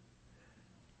you.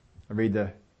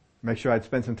 Make sure I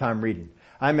spend some time reading.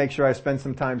 I make sure I spend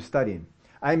some time studying.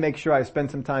 I make sure I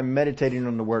spend some time meditating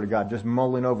on the Word of God, just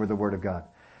mulling over the Word of God.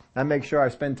 I make sure I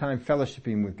spend time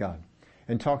fellowshipping with God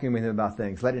and talking with Him about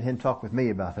things, letting Him talk with me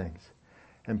about things,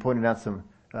 and pointing out some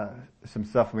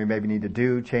stuff we maybe need to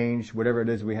do, change, whatever it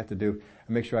is we have to do.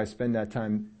 I make sure I spend that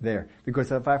time there.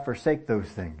 Because if I forsake those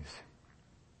things,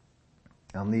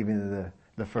 I'm leaving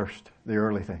the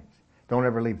early things. Don't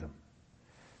ever leave them.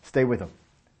 Stay with them.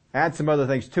 Add some other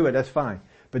things to it, that's fine.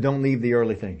 But don't leave the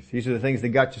early things. These are the things that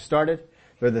got you started.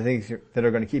 They're the things that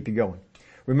are going to keep you going.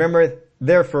 Remember,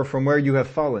 therefore, from where you have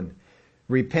fallen,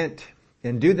 repent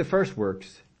and do the first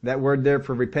works. That word there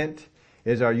for repent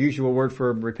is our usual word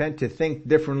for repent, to think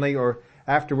differently, or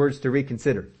afterwards to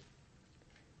reconsider.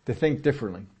 To think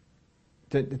differently.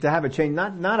 To have a change.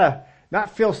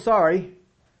 Not feel sorry.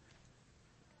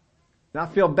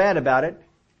 Not feel bad about it.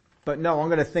 But no, I'm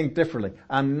going to think differently.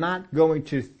 I'm not going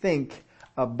to think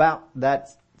about that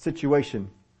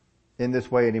situation in this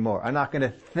way anymore. I'm not going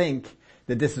to think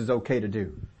that this is okay to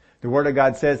do. The Word of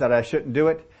God says that I shouldn't do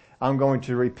it. I'm going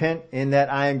to repent in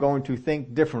that I am going to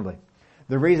think differently.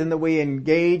 The reason that we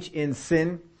engage in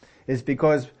sin is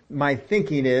because my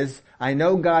thinking is, I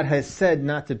know God has said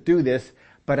not to do this,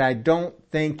 but I don't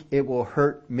think it will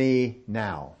hurt me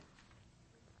now.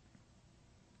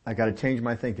 I got to change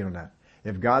my thinking on that.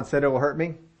 If God said it will hurt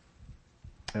me,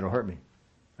 it'll hurt me.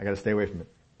 I got to stay away from it.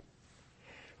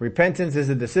 Repentance is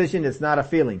a decision. It's not a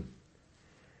feeling.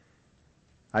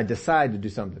 I decide to do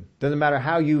something. Doesn't matter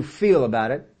how you feel about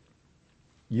it.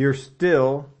 You're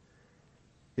still,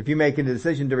 if you make a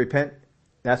decision to repent,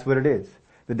 that's what it is.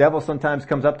 The devil sometimes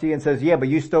comes up to you and says, yeah, but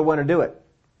you still want to do it.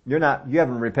 You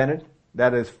haven't repented.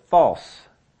 That is false.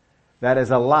 That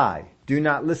is a lie. Do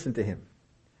not listen to him.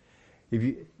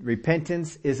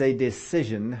 Repentance is a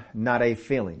decision, not a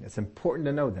feeling. It's important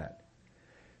to know that.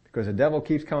 Because the devil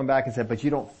keeps coming back and says, but you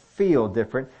don't feel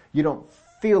different. You don't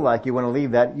feel like you want to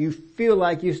leave that. You feel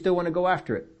like you still want to go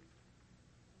after it.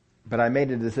 But I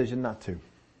made a decision not to.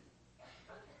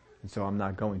 And so I'm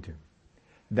not going to.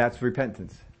 That's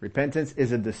repentance. Repentance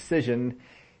is a decision.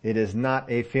 It is not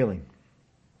a feeling.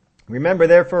 Remember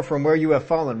therefore from where you have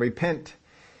fallen. Repent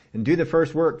and do the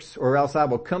first works, or else I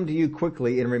will come to you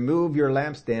quickly and remove your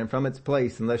lampstand from its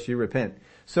place unless you repent.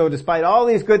 So despite all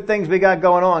these good things we got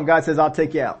going on, God says, I'll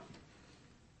take you out.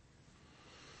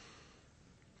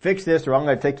 Fix this or I'm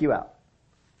going to take you out.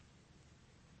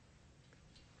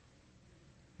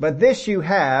 But this you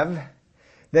have,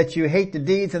 that you hate the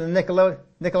deeds of the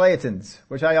Nicolaitans,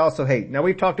 which I also hate. Now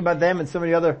we've talked about them and some of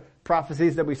the other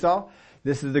prophecies that we saw.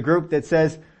 This is the group that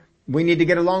says we need to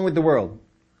get along with the world.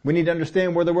 We need to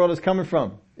understand where the world is coming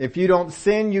from. If you don't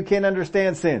sin, you can't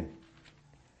understand sin.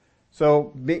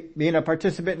 So being a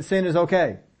participant in sin is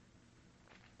okay.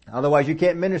 Otherwise you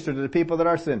can't minister to the people that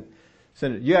are sinners.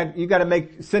 You got to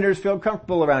make sinners feel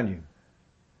comfortable around you.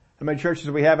 How many churches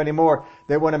do we have anymore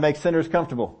that want to make sinners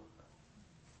comfortable?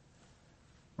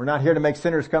 We're not here to make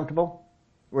sinners comfortable.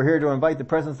 We're here to invite the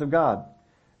presence of God.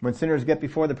 When sinners get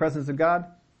before the presence of God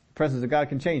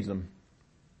can change them.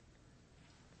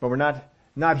 But we're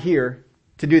not here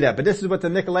to do that. But this is what the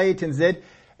Nicolaitans did.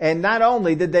 And not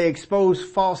only did they expose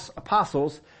false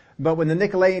apostles, but when the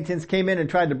Nicolaitans came in and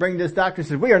tried to bring this doctrine,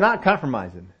 said, we are not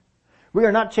compromising. We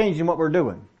are not changing what we're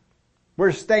doing.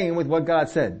 We're staying with what God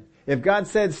said. If God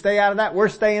said stay out of that, we're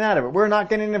staying out of it. We're not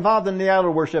getting involved in the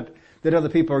idol worship that other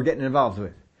people are getting involved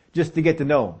with. Just to get to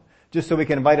know them. Just so we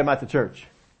can invite them out to church.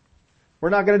 We're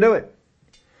not going to do it.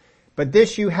 But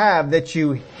this you have, that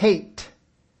you hate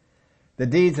the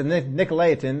deeds of the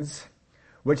Nicolaitans,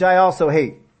 which I also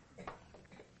hate.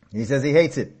 He says he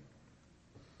hates it.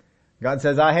 God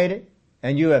says I hate it,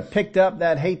 and you have picked up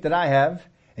that hate that I have,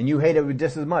 and you hate it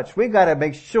just as much. We've got to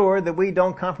make sure that we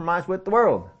don't compromise with the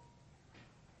world.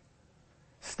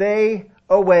 Stay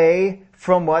away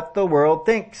from what the world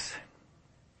thinks.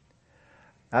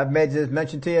 I've made this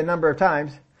mention to you a number of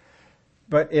times,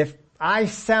 but if I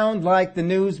sound like the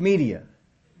news media,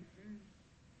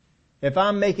 if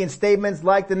I'm making statements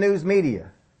like the news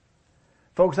media,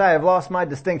 folks, I have lost my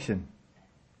distinction.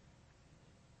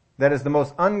 That is the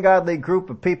most ungodly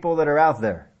group of people that are out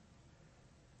there.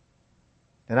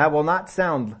 And I will not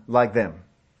sound like them.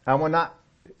 I will not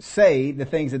say the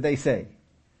things that they say.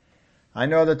 I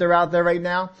know that they're out there right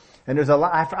now, and there's a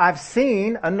lot, I've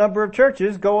seen a number of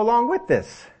churches go along with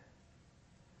this.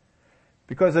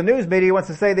 Because the news media wants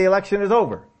to say the election is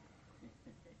over.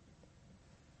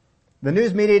 The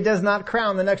news media does not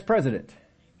crown the next president.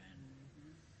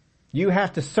 You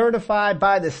have to certify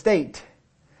by the state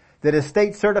that a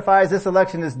state certifies this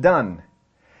election is done.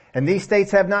 And these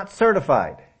states have not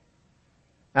certified.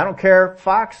 I don't care,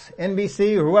 Fox,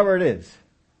 NBC, or whoever it is.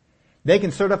 They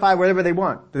can certify whatever they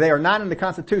want. They are not in the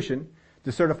Constitution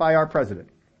to certify our president.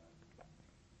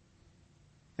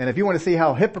 And if you want to see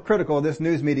how hypocritical this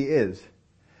news media is,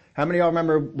 how many of y'all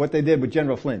remember what they did with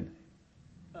General Flynn?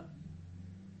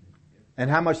 And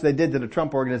how much they did to the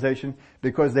Trump organization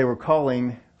because they were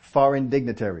calling foreign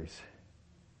dignitaries.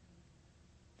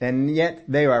 And yet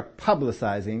they are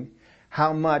publicizing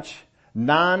how much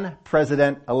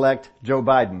non-president-elect Joe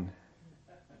Biden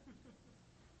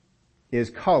is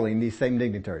calling these same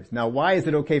dignitaries. Now, why is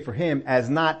it okay for him as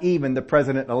not even the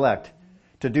president-elect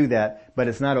to do that, but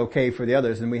it's not okay for the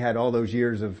others, and we had all those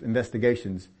years of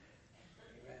investigations?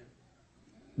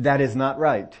 That is not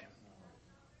right.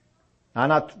 I'm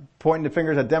not pointing the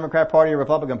fingers at Democrat Party or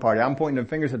Republican Party. I'm pointing the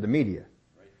fingers at the media.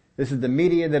 This is the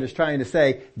media that is trying to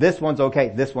say, this one's okay,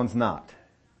 this one's not.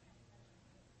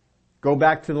 Go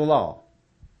back to the law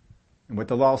and what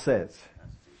the law says.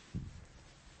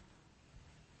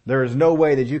 There is no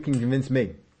way that you can convince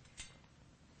me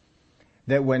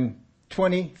that when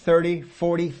 20, 30,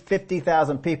 40,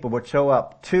 50,000 people would show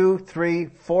up 2, 3,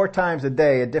 4 times a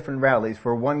day at different rallies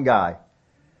for one guy,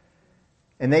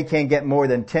 and they can't get more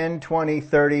than 10, 20,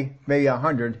 30, maybe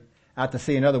 100 out to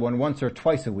see another one once or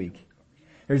twice a week.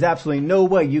 There's absolutely no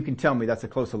way you can tell me that's a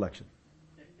close election.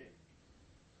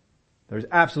 There's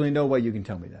absolutely no way you can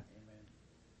tell me that.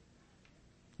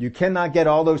 You cannot get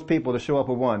all those people to show up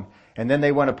with one, and then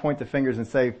they want to point the fingers and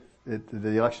say that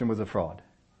the election was a fraud.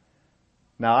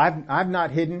 Now, I've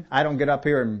not hidden. I don't get up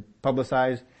here and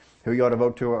publicize who you ought to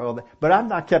vote to or all that, but I've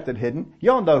not kept it hidden.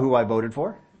 You all know who I voted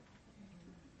for.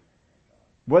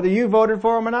 Whether you voted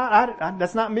for him or not,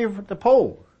 that's not me for the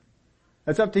poll.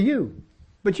 That's up to you.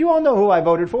 But you all know who I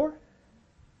voted for.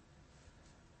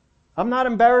 I'm not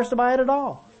embarrassed by it at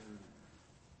all.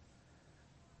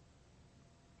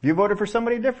 If you voted for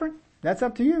somebody different, that's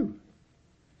up to you.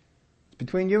 It's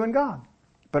between you and God.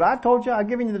 But I've told you, I've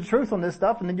given you the truth on this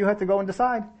stuff, and then you have to go and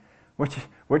decide what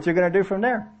you're going to do from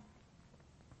there.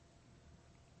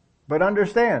 But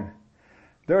understand,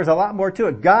 there's a lot more to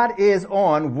it. God is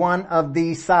on one of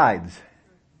these sides.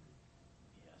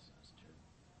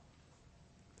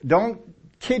 Don't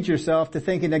kid yourself to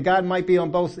thinking that God might be on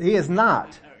both. He is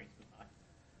not.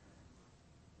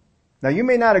 Now, you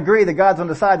may not agree that God's on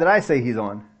the side that I say He's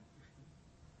on.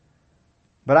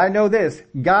 But I know this,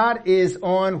 God is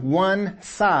on one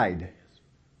side,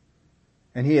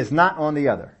 and He is not on the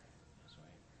other.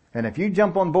 And if you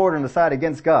jump on board on the side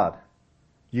against God,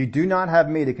 you do not have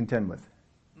me to contend with.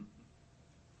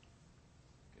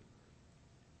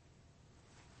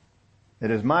 It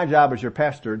is my job as your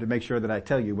pastor to make sure that I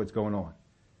tell you what's going on.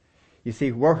 You see,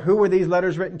 who were these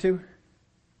letters written to?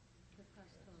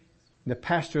 The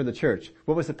pastor of the church.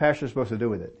 What was the pastor supposed to do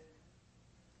with it?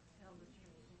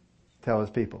 Tell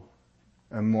his people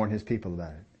and warn his people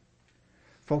about it.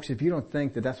 Folks, if you don't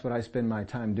think that that's what I spend my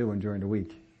time doing during the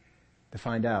week, to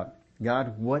find out,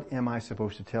 God, what am I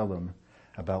supposed to tell them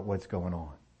about what's going on?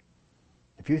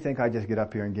 If you think I just get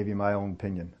up here and give you my own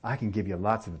opinion, I can give you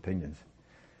lots of opinions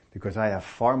because I have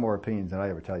far more opinions than I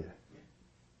ever tell you.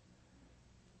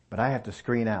 But I have to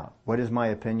screen out what is my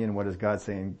opinion, what is God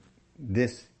saying,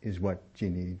 this is what you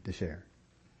need to share.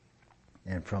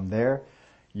 And from there,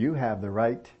 you have the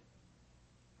right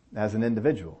as an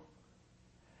individual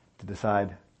to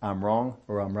decide I'm wrong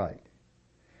or I'm right.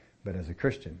 But as a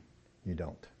Christian, you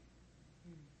don't.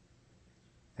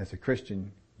 As a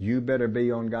Christian, you better be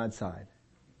on God's side.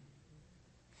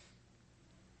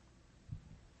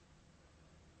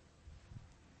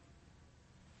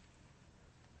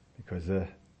 Because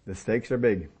the stakes are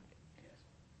big.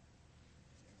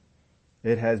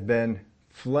 It has been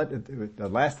flooded. The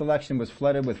last election was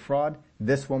flooded with fraud.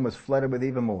 This one was flooded with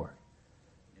even more.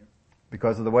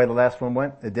 Because of the way the last one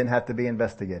went, it didn't have to be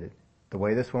investigated. The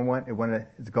way this one went,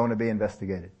 it's going to be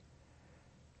investigated.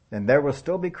 And there will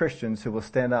still be Christians who will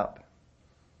stand up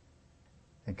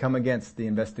and come against the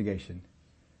investigation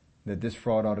that this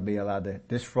fraud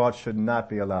this fraud should not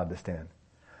be allowed to stand.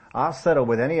 I'll settle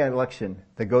with any election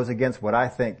that goes against what I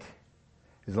think,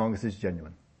 as long as it's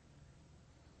genuine.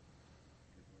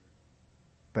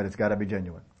 But it's got to be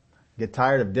genuine. Get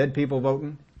tired of dead people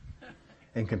voting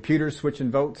and computers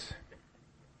switching votes.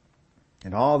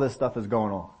 And all this stuff is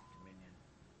going on.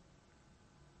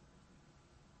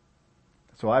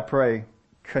 So I pray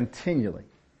continually,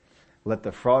 let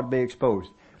the fraud be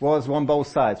exposed. Well, it's on both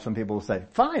sides, some people will say.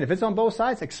 Fine, if it's on both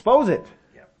sides, expose it.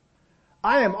 Yep.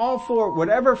 I am all for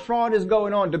whatever fraud is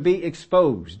going on to be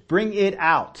exposed. Bring it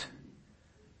out.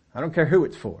 I don't care who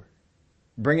it's for.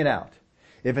 Bring it out.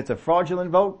 If it's a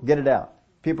fraudulent vote, get it out.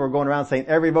 People are going around saying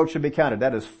every vote should be counted.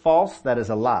 That is false. That is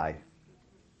a lie.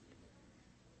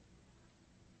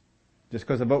 Just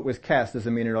because a vote was cast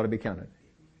doesn't mean it ought to be counted.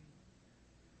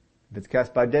 If it's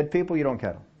cast by dead people, you don't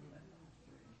count them.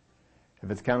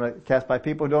 If it's cast by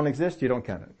people who don't exist, you don't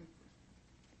count it.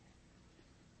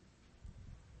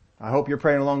 I hope you're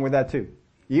praying along with that too.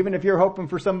 Even if you're hoping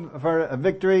for a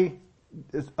victory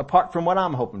apart from what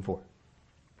I'm hoping for.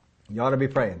 You ought to be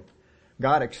praying.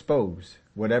 God, expose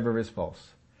whatever is false.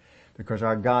 Because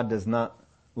our God does not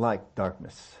like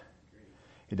darkness.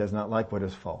 He does not like what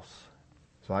is false.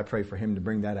 So I pray for him to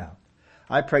bring that out.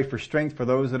 I pray for strength for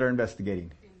those that are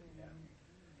investigating.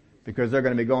 Because they're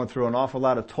going to be going through an awful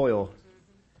lot of toil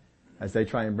as they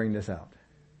try and bring this out.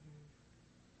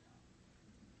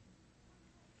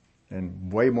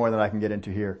 And way more than I can get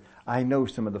into here. I know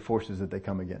some of the forces that they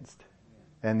come against.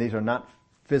 And these are not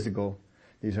physical.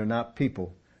 These are not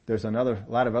people. There's a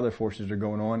lot of other forces that are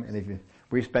going on. And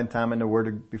we spent time in the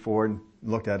Word before and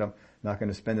looked at them. Not going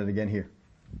to spend it again here.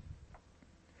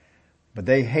 But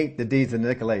they hate the deeds of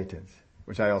the Nicolaitans,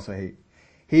 which I also hate.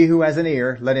 He who has an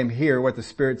ear, let him hear what the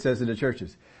Spirit says to the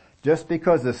churches. Just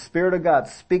because the Spirit of God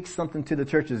speaks something to the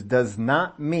churches does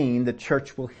not mean the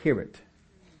church will hear it.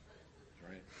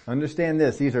 Understand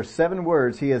this. These are 7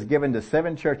 words he has given to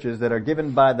 7 churches that are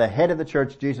given by the head of the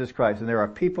church, Jesus Christ. And there are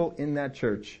people in that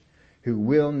church who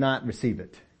will not receive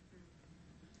it.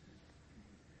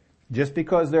 Just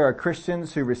because there are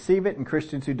Christians who receive it and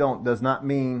Christians who don't does not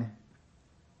mean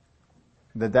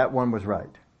that one was right.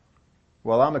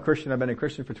 Well, I'm a Christian. I've been a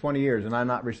Christian for 20 years and I'm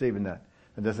not receiving that.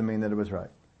 That doesn't mean that it was right.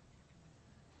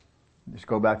 Just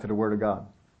go back to the Word of God.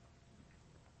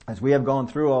 As we have gone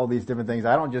through all these different things,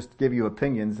 I don't just give you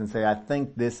opinions and say, I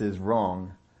think this is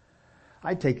wrong.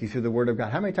 I take you through the Word of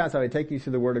God. How many times have I taken you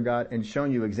through the Word of God and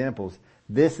shown you examples?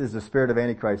 This is the spirit of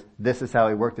Antichrist. This is how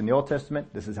he worked in the Old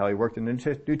Testament. This is how he worked in the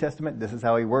New Testament. This is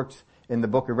how he works in the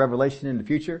book of Revelation in the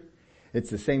future. It's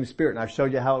the same spirit. And I've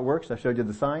showed you how it works. I've showed you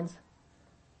the signs.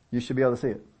 You should be able to see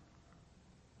it.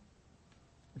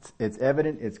 It's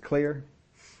evident. It's clear.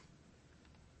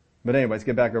 But anyway, let's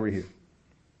get back over here.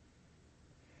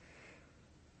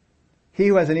 He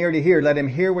who has an ear to hear, let him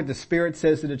hear what the Spirit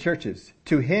says to the churches.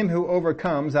 To him who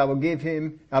overcomes, I will give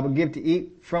to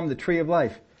eat from the tree of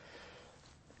life.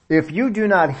 If you do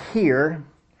not hear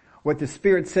what the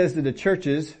Spirit says to the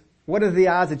churches, what are the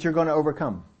odds that you're going to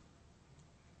overcome?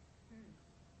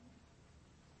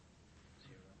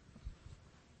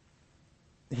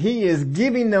 He is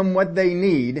giving them what they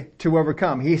need to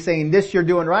overcome. He's saying, this you're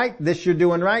doing right, this you're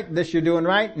doing right, this you're doing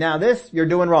right, now this you're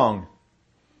doing wrong.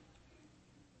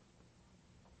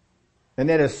 And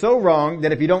that is so wrong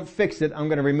that if you don't fix it, I'm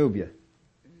going to remove you.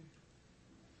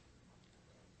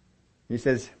 He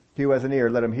says, he who has an ear,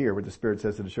 let him hear what the Spirit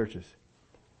says to the churches.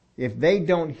 If they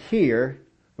don't hear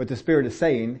what the Spirit is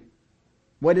saying,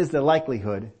 what is the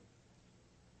likelihood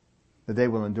that they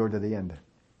will endure to the end?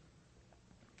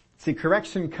 See,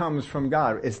 correction comes from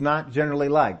God. It's not generally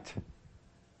liked.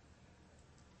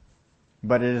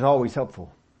 But it is always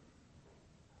helpful.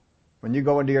 When you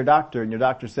go into your doctor and your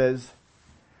doctor says,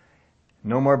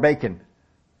 no more bacon.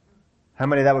 How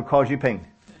many of that would cause you pain?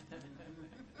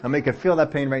 How many could feel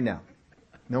that pain right now?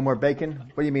 No more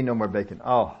bacon? What do you mean no more bacon?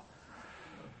 Oh,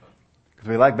 because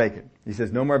we like bacon. He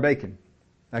says no more bacon.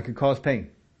 That could cause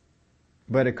pain.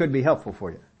 But it could be helpful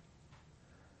for you.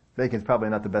 Bacon's probably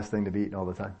not the best thing to be eating all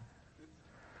the time.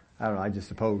 I don't know, I just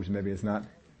suppose maybe it's not.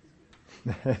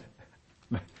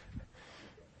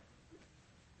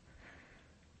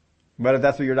 But if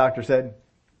that's what your doctor said,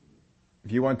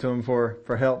 if you went to him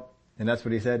for help, and that's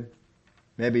what he said,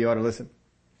 maybe you ought to listen.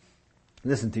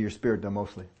 Listen to your spirit though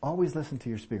mostly. Always listen to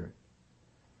your spirit.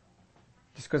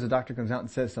 Just because the doctor comes out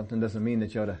and says something doesn't mean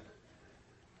that you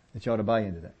ought to buy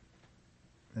into that.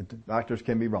 That the doctors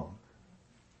can be wrong.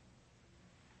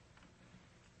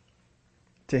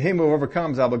 To him who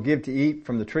overcomes, I will give to eat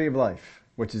from the tree of life,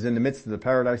 which is in the midst of the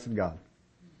paradise of God.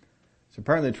 So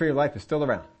apparently the tree of life is still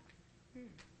around.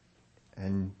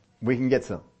 And we can get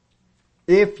some.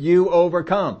 If you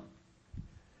overcome.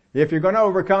 If you're going to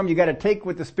overcome, you got to take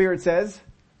what the Spirit says,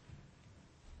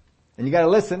 and you got to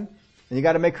listen, and you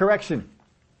got to make correction.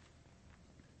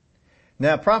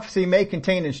 Now, prophecy may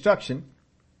contain instruction,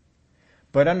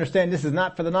 but understand this is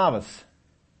not for the novice.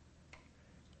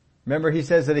 Remember he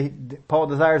says that Paul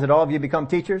desires that all of you become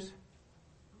teachers?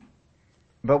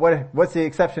 But what's the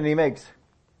exception he makes?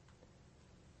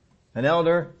 An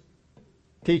elder,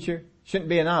 teacher, shouldn't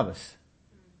be a novice.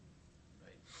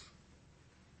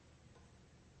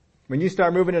 When you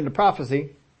start moving into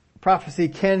prophecy, prophecy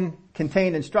can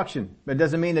contain instruction, but it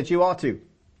doesn't mean that you ought to. You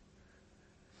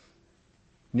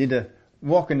need to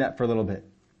walk in that for a little bit.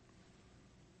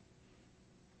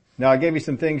 Now I gave you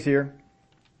some things here.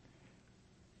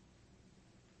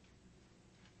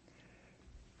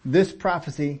 This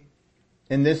prophecy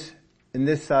in this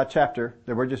chapter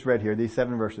that we're just read here, these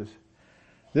 7 verses,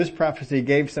 this prophecy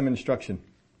gave some instruction.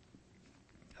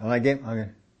 And I'm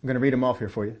going to read them off here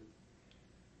for you.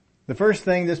 The first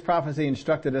thing this prophecy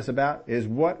instructed us about is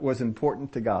what was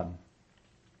important to God.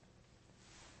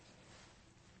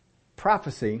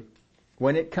 Prophecy,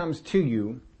 when it comes to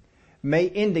you, may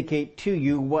indicate to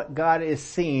you what God is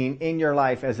seeing in your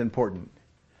life as important.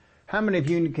 How many of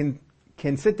you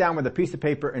can sit down with a piece of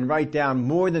paper and write down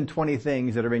more than 20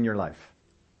 things that are in your life?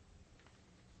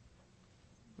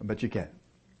 I bet you can.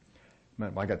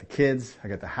 I got the kids, I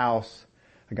got the house,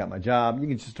 I got my job. You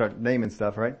can just start naming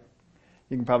stuff, right?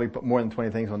 You can probably put more than 20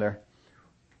 things on there.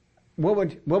 What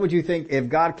would you think if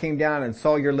God came down and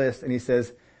saw your list and he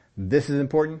says, this is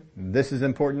important, this is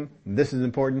important, this is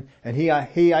important, and he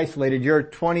isolated your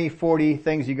 20, 40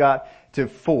 things you got to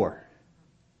 4?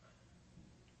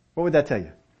 What would that tell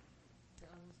you?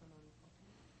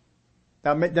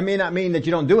 Now, that may not mean that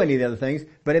you don't do any of the other things,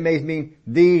 but it may mean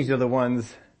these are the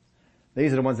ones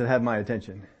that have my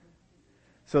attention.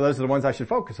 So those are the ones I should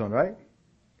focus on, right?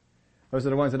 Those are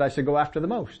the ones that I should go after the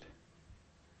most.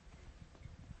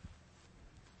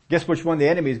 Guess which one the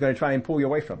enemy is going to try and pull you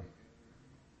away from?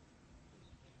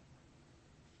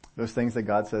 Those things that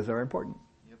God says are important.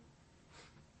 Yep.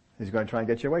 He's going to try and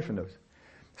get you away from those.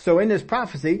 So in this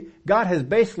prophecy, God has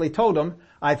basically told them,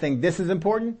 I think this is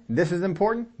important, this is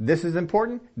important, this is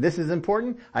important, this is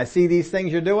important. I see these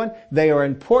things you're doing. They are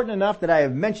important enough that I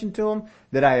have mentioned to them,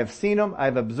 that I have seen them,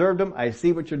 I've observed them, I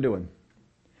see what you're doing.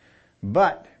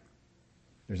 But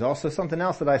there's also something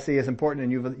else that I see as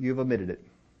important and you've omitted it.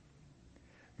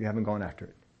 You haven't gone after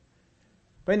it.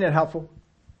 But isn't it helpful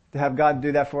to have God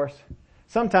do that for us?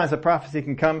 Sometimes a prophecy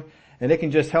can come and it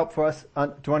can just help for us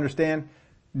to understand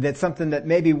that something that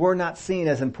maybe we're not seeing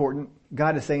as important,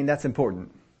 God is saying that's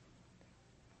important.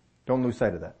 Don't lose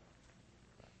sight of that.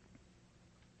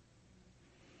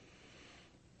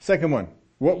 Second one,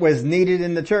 what was needed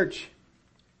in the church.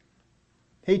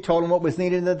 He told them what was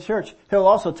needed in the church. He'll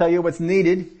also tell you what's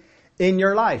needed in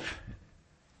your life.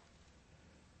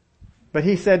 But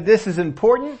he said this is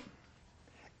important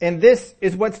and this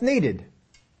is what's needed.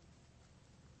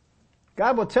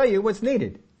 God will tell you what's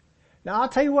needed. Now I'll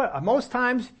tell you what, most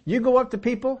times you go up to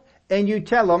people and you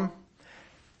tell them,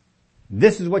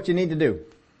 this is what you need to do.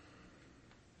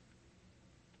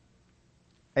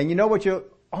 And you know what you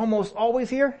almost always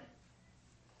hear?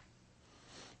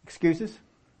 Excuses.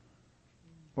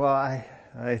 Well, I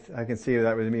can see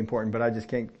that would be important, but I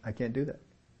can't do that.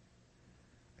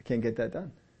 I can't get that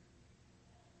done.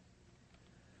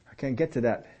 I can't get to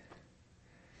that.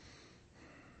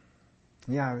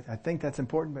 Yeah, I think that's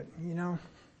important, but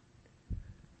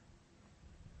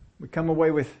we come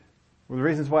away with the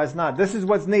reasons why it's not. This is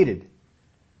what's needed.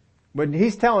 What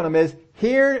he's telling them is,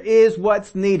 here is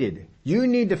what's needed. You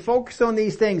need to focus on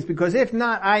these things because if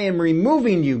not, I am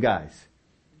removing you guys.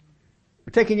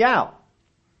 We're taking you out.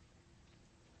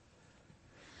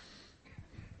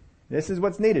 This is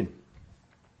what's needed.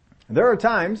 There are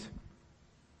times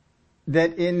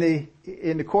that in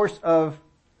the course of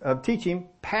teaching,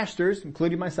 pastors,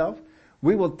 including myself,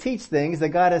 we will teach things that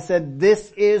God has said,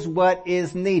 this is what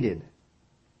is needed.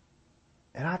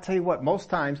 And I'll tell you what, most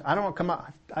times, I don't come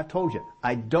up, I've told you,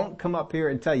 I don't come up here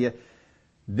and tell you,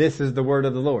 this is the word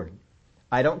of the Lord.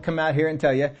 I don't come out here and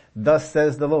tell you, thus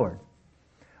says the Lord.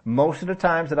 Most of the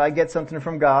times that I get something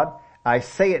from God, I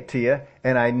say it to you,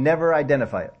 and I never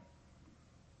identify it.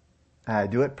 I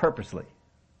do it purposely.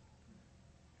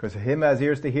 Because him who has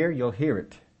ears to hear, you'll hear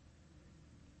it.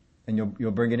 And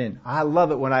you'll bring it in. I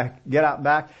love it when I get out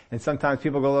back and sometimes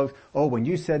people go, oh, when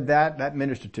you said that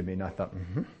ministered to me. And I thought,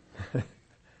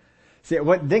 See,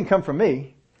 what didn't come from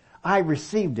me. I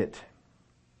received it.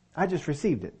 I just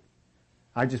received it.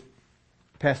 I just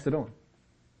passed it on.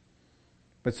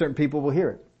 But certain people will hear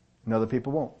it and other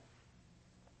people won't.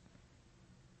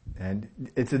 And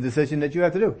it's a decision that you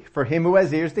have to do. For him who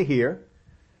has ears to hear,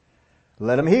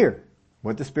 let him hear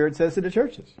what the Spirit says to the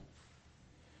churches.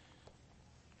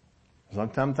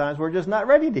 Sometimes we're just not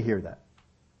ready to hear that.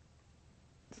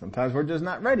 Sometimes we're just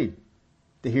not ready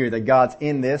to hear that God's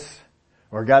in this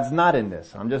or God's not in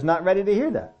this. I'm just not ready to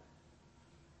hear that.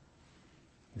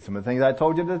 Some of the things I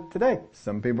told you today,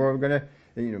 some people are going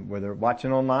to, whether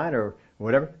watching online or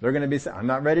whatever, they're going to be saying, I'm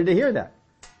not ready to hear that.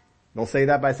 They'll say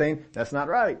that by saying, that's not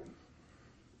right.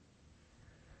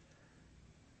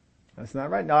 That's not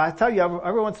right. Now I tell you,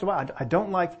 every once in a while,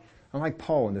 I'm like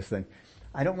Paul in this thing.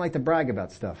 I don't like to brag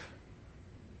about stuff.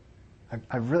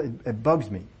 It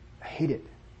bugs me. I hate it.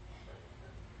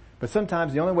 But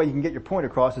sometimes the only way you can get your point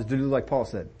across is to do like Paul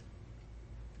said.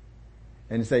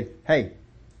 And to say, hey,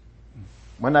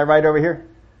 wasn't I right over here?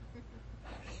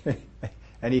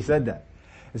 And he said that.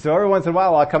 And so every once in a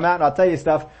while I'll come out and I'll tell you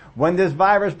stuff. When this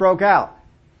virus broke out,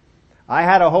 I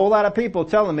had a whole lot of people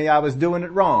telling me I was doing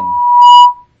it wrong.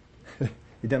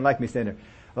 He didn't like me standing there.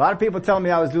 A lot of people telling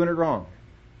me I was doing it wrong.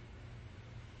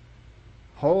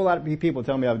 A whole lot of people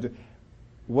telling me I was doing.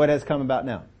 What has come about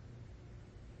now?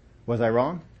 Was I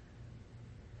wrong?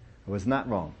 I was not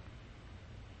wrong.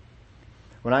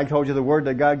 When I told you the word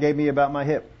that God gave me about my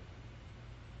hip,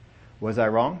 was I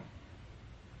wrong?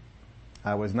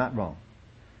 I was not wrong.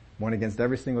 Went against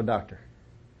every single doctor.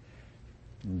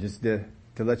 And just to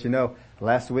let you know,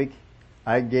 last week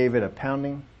I gave it a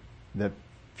pounding that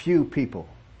few people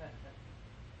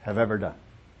have ever done.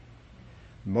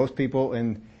 Most people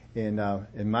in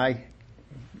my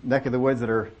neck of the woods that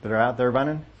are out there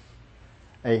running,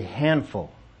 a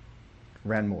handful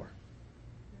ran more.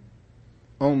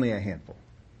 Only a handful.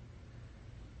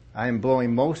 I am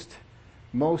blowing most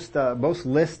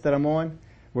lists that I'm on,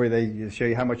 where they show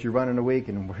you how much you run in a week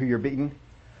and who you're beating.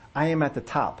 I am at the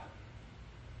top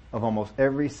of almost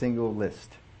every single list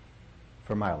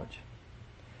for mileage.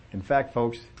 In fact,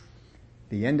 folks,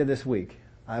 the end of this week,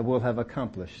 I will have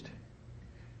accomplished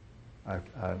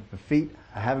the feat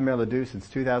I haven't been able to do since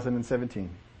 2017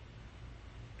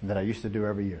 that I used to do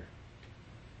every year.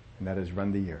 And that is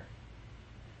run the year.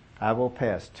 I will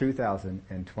pass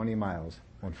 2,020 miles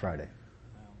on Friday.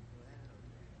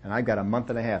 And I've got a month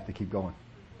and a half to keep going.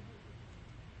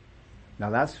 Now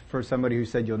that's for somebody who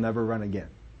said you'll never run again.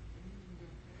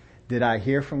 Did I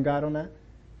hear from God on that?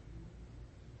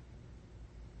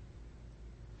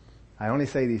 I only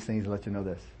say these things to let you know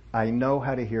this. I know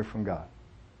how to hear from God.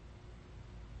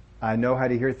 I know how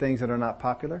to hear things that are not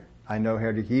popular. I know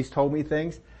how to, He's told me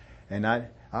things. And I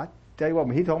tell you what,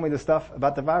 when He told me the stuff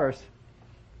about the virus,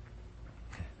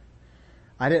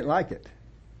 I didn't like it.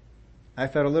 I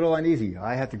felt a little uneasy.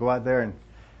 I had to go out there and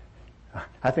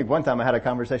I think one time I had a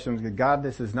conversation with God,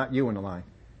 this is not you in the line.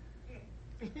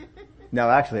 No,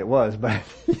 actually it was, but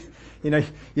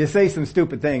you say some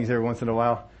stupid things every once in a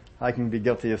while. I can be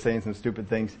guilty of saying some stupid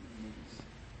things.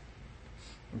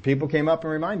 And people came up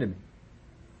and reminded me.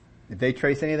 If they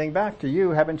trace anything back to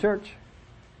you having church,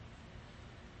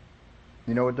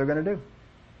 you know what they're going to do.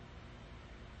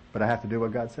 But I have to do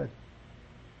what God said.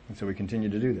 And so we continue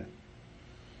to do that.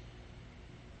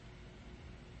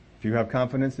 If you have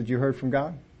confidence that you heard from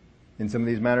God in some of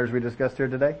these matters we discussed here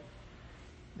today,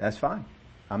 that's fine.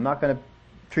 I'm not going to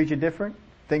treat you different,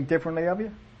 think differently of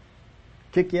you,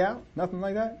 kick you out, nothing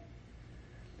like that.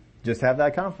 Just have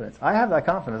that confidence. I have that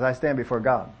confidence. I stand before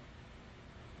God.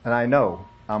 And I know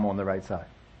I'm on the right side.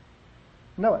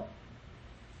 I know it.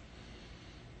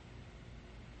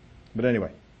 But anyway,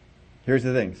 here's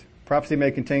the things. Prophecy may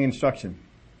contain instruction.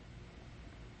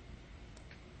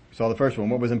 We saw the first one,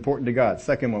 what was important to God.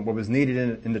 Second one, what was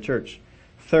needed in the church.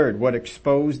 Third, what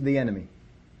exposed the enemy.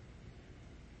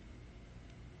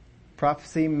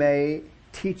 Prophecy may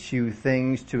teach you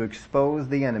things to expose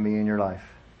the enemy in your life.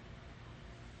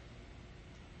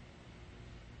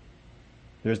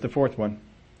 Here's the fourth one.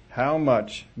 How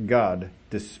much God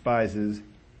despises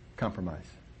compromise.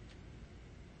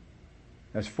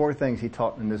 There's four things He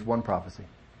taught in this one prophecy.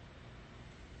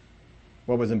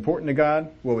 What was important to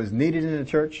God, what was needed in the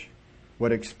church,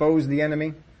 what exposed the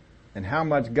enemy, and how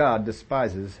much God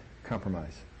despises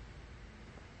compromise.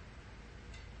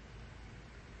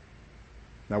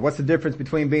 Now, what's the difference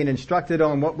between being instructed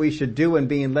on what we should do and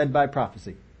being led by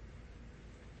prophecy?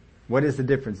 What is the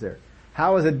difference there?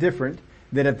 How is it different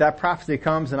that if that prophecy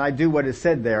comes and I do what is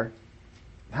said there,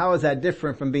 how is that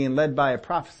different from being led by a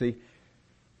prophecy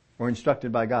or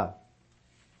instructed by God?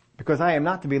 Because I am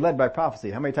not to be led by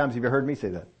prophecy. How many times have you heard me say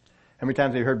that? How many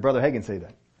times have you heard Brother Hagin say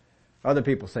that? Other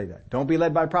people say that. Don't be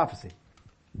led by prophecy.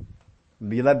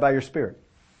 Be led by your spirit.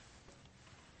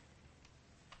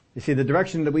 You see, the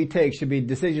direction that we take should be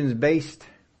decisions based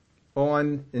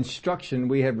on instruction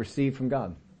we have received from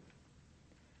God.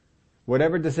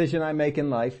 Whatever decision I make in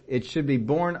life, it should be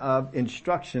born of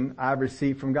instruction I've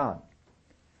received from God.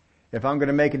 If I'm going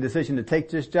to make a decision to take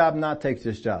this job, not take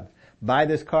this job, buy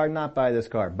this car, not buy this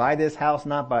car, buy this house,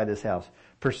 not buy this house,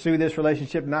 pursue this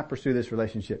relationship, not pursue this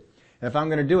relationship. If I'm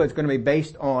going to do it, it's going to be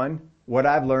based on what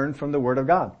I've learned from the Word of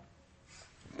God.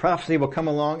 Prophecy will come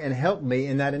along and help me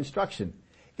in that instruction.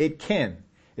 It can.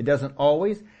 It doesn't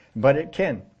always, but it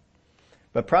can.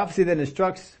 But prophecy that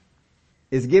instructs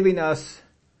is giving us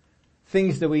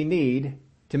things that we need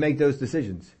to make those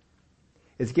decisions.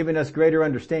 It's giving us greater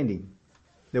understanding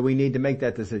that we need to make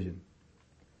that decision.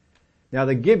 Now,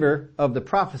 the giver of the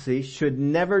prophecy should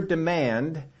never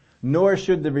demand, nor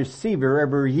should the receiver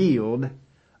ever yield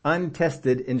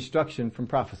untested instruction from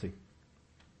prophecy.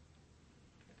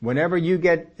 Whenever you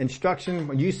get instruction,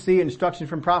 when you see instruction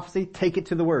from prophecy, take it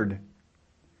to the Word.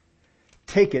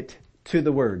 Take it to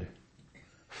the Word.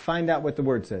 Find out what the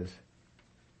Word says.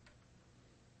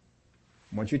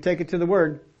 Once you take it to the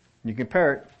Word, you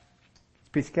compare it, it's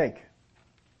a piece of cake.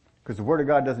 Because the Word of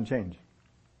God doesn't change.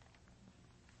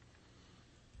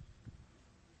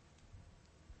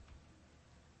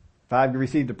 If I've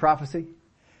received a prophecy,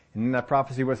 and in that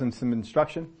prophecy was some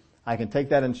instruction, I can take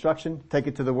that instruction, take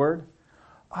it to the Word.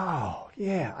 Oh,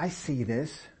 yeah, I see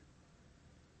this.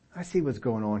 I see what's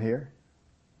going on here.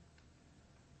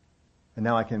 And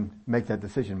now I can make that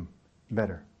decision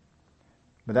better.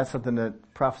 But that's something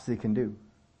that prophecy can do.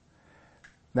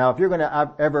 Now, if you're going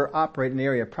to ever operate in the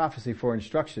area of prophecy for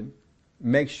instruction,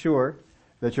 make sure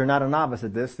that you're not a novice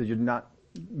at this, that you're not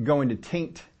going to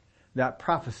taint that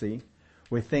prophecy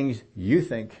with things you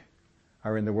think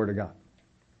are in the Word of God.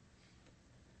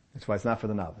 That's why it's not for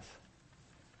the novice.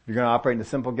 If you're going to operate in the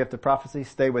simple gift of prophecy,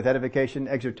 stay with edification,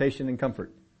 exhortation, and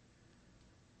comfort.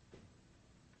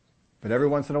 But every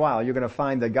once in a while, you're going to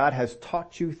find that God has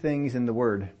taught you things in the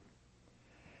Word.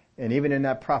 And even in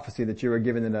that prophecy that you were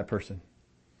given to that person,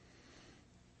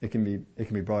 it can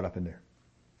be brought up in there.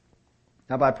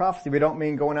 Now by prophecy, we don't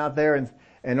mean going out there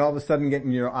and all of a sudden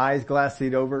getting your eyes glassed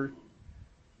over,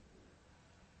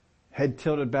 head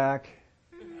tilted back,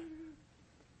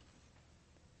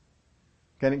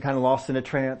 getting kind of lost in a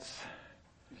trance.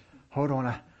 Hold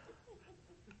on,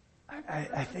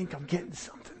 I think I'm getting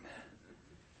something.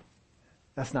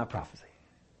 That's not prophecy.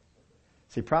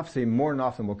 See, prophecy more than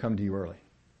often will come to you early.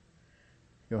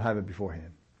 You'll have it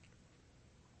beforehand.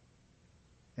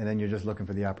 And then you're just looking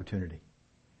for the opportunity.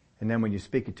 And then when you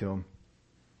speak it to them,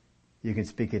 you can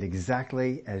speak it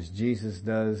exactly as Jesus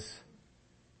does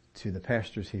to the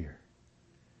pastors here.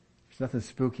 There's nothing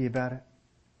spooky about it.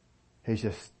 He's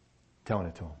just telling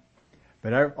it to them.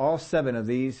 But all 7 of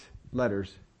these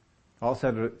letters, all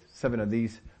seven of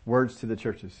these words to the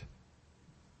churches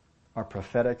are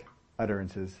prophetic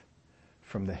utterances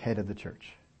from the head of the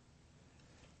church.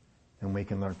 And we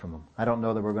can learn from them. I don't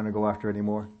know that we're going to go after any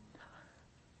more.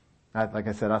 Like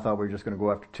I said, I thought we were just going to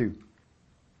go after 2.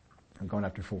 I'm going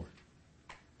after 4.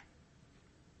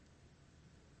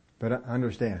 But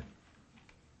understand,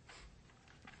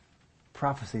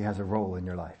 prophecy has a role in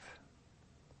your life.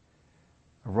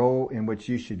 A role in which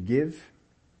you should give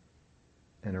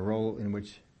and a role in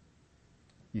which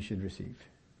you should receive.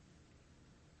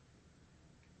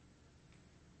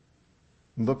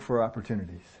 Look for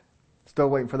opportunities. Still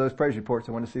waiting for those praise reports.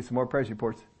 I want to see some more praise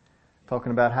reports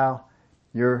talking about how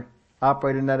you're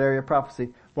operating in that area of prophecy.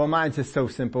 Well, mine's just so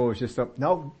simple. It's just so,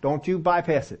 no, don't you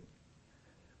bypass it.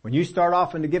 When you start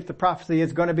off in the gift of prophecy,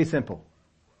 it's going to be simple.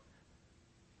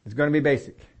 It's going to be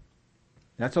basic.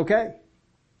 That's okay.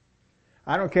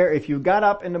 I don't care if you got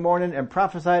up in the morning and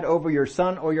prophesied over your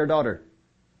son or your daughter.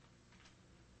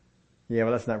 Yeah,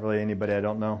 well, that's not really anybody I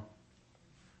don't know.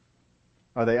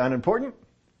 Are they unimportant?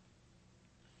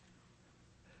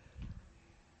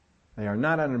 They are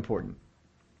not unimportant.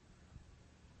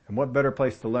 And what better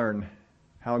place to learn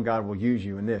how God will use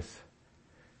you in this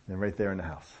than right there in the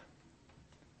house?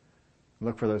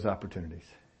 Look for those opportunities.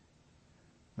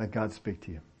 Let God speak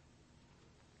to you.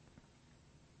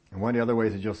 And one of the other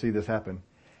ways that you'll see this happen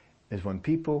is when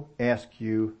people ask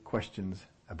you questions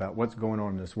about what's going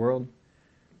on in this world,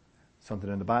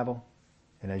 something in the Bible,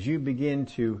 and as you begin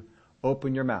to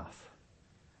open your mouth,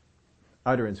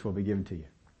 utterance will be given to you.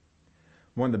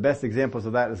 One of the best examples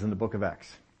of that is in the book of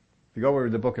Acts. If you go over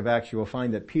to the book of Acts, you will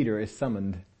find that Peter is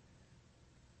summoned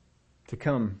to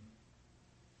come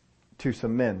to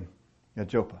some men at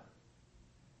Joppa.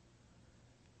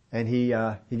 And he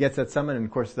gets that summon, and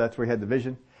of course that's where he had the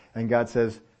vision. And God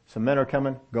says, some men are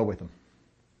coming, go with them.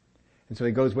 And so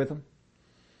he goes with them.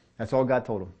 That's all God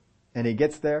told him. And he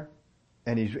gets there,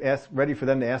 and he's ready for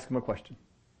them to ask him a question.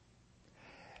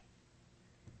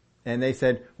 And they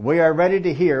said, we are ready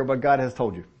to hear what God has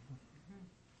told you.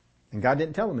 And God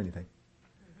didn't tell them anything.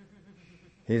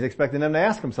 He's expecting them to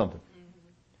ask him something.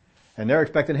 And they're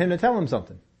expecting him to tell them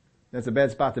something. That's a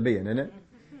bad spot to be in, isn't it?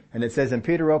 And it says, and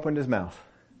Peter opened his mouth,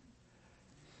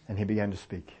 and he began to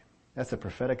speak. That's a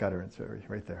prophetic utterance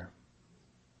right there.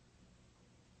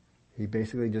 He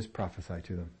basically just prophesied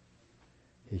to them.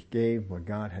 He gave what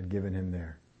God had given him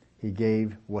there. He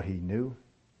gave what he knew.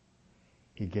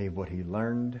 He gave what he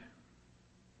learned.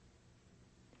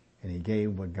 And he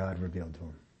gave what God revealed to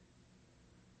him.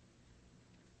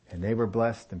 And they were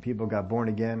blessed, and people got born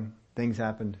again. Things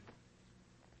happened.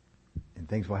 And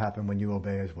things will happen when you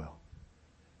obey as well.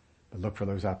 But look for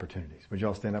those opportunities. Would you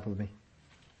all stand up with me?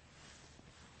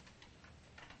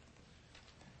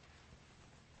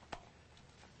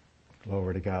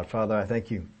 Glory to God. Father, I thank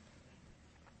you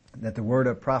that the word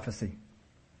of prophecy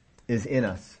is in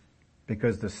us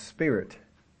because the Spirit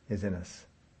is in us.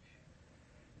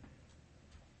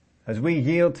 As we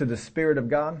yield to the Spirit of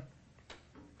God,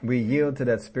 we yield to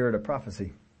that spirit of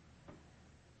prophecy.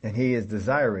 And He is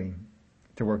desiring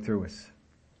to work through us.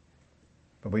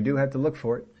 But we do have to look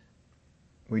for it.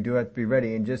 We do have to be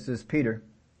ready, and just as Peter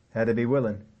had to be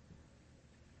willing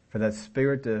for that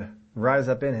Spirit to rise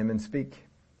up in him and speak,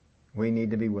 we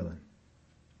need to be willing.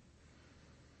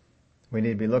 We need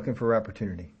to be looking for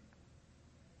opportunity.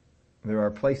 There are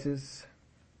places,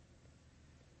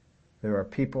 there are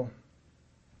people,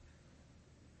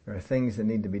 there are things that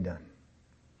need to be done.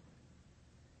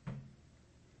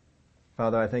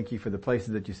 Father, I thank you for the places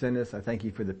that you send us. I thank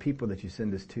you for the people that you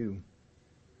send us to.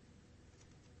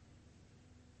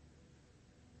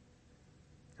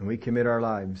 And we commit our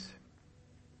lives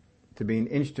to being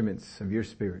instruments of your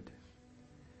Spirit,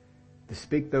 to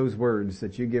speak those words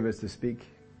that you give us to speak,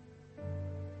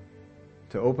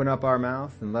 to open up our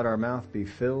mouth and let our mouth be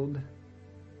filled,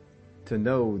 to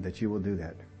know that you will do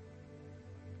that.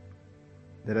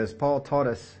 That as Paul taught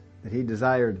us, that he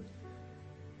desired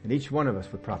that each one of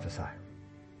us would prophesy.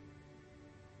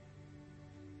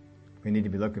 We need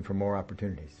to be looking for more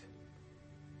opportunities,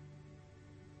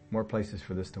 more places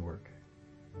for this to work.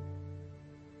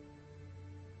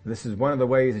 This is one of the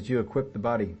ways that you equip the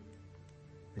body,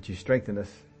 that you strengthen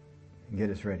us and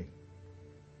get us ready.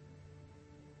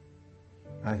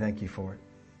 I thank you for it.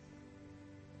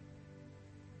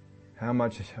 How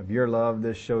much of your love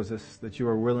this shows us, that you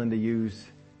are willing to use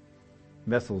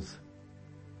vessels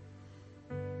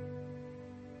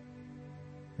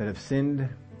that have sinned,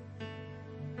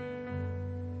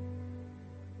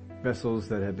 vessels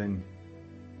that have been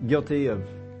guilty of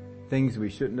things we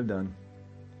shouldn't have done,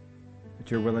 but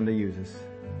you're willing to use us.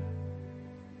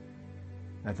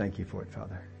 I thank you for it,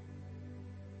 Father.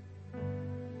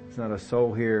 There's not a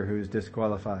soul here who's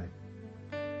disqualified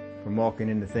from walking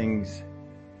into things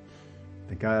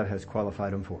that God has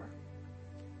qualified them for.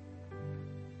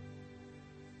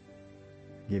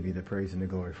 Give you the praise and the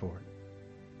glory for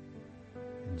it.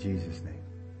 In Jesus' name.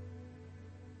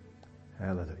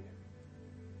 Hallelujah.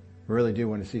 We really do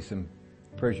want to see some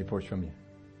praise reports from you.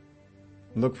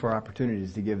 Look for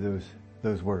opportunities to give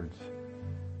those words.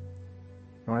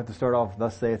 You don't have to start off,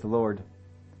 thus saith the Lord.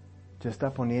 Just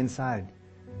up on the inside,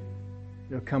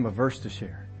 there'll come a verse to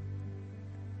share.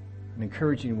 An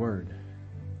encouraging word.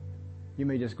 You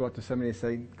may just go up to somebody and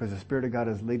say, because the Spirit of God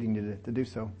is leading you to do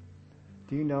so,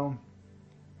 do you know,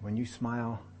 when you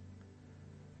smile,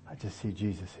 I just see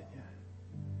Jesus in you.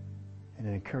 And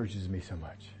it encourages me so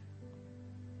much.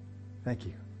 Thank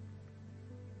you.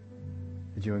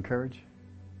 Did you encourage?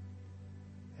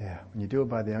 Yeah, when you do it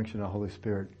by the unction of the Holy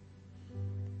Spirit,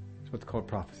 it's what's called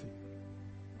prophecy.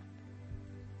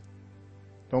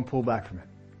 Don't pull back from it.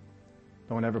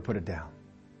 Don't ever put it down.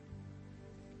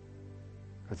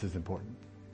 This is important.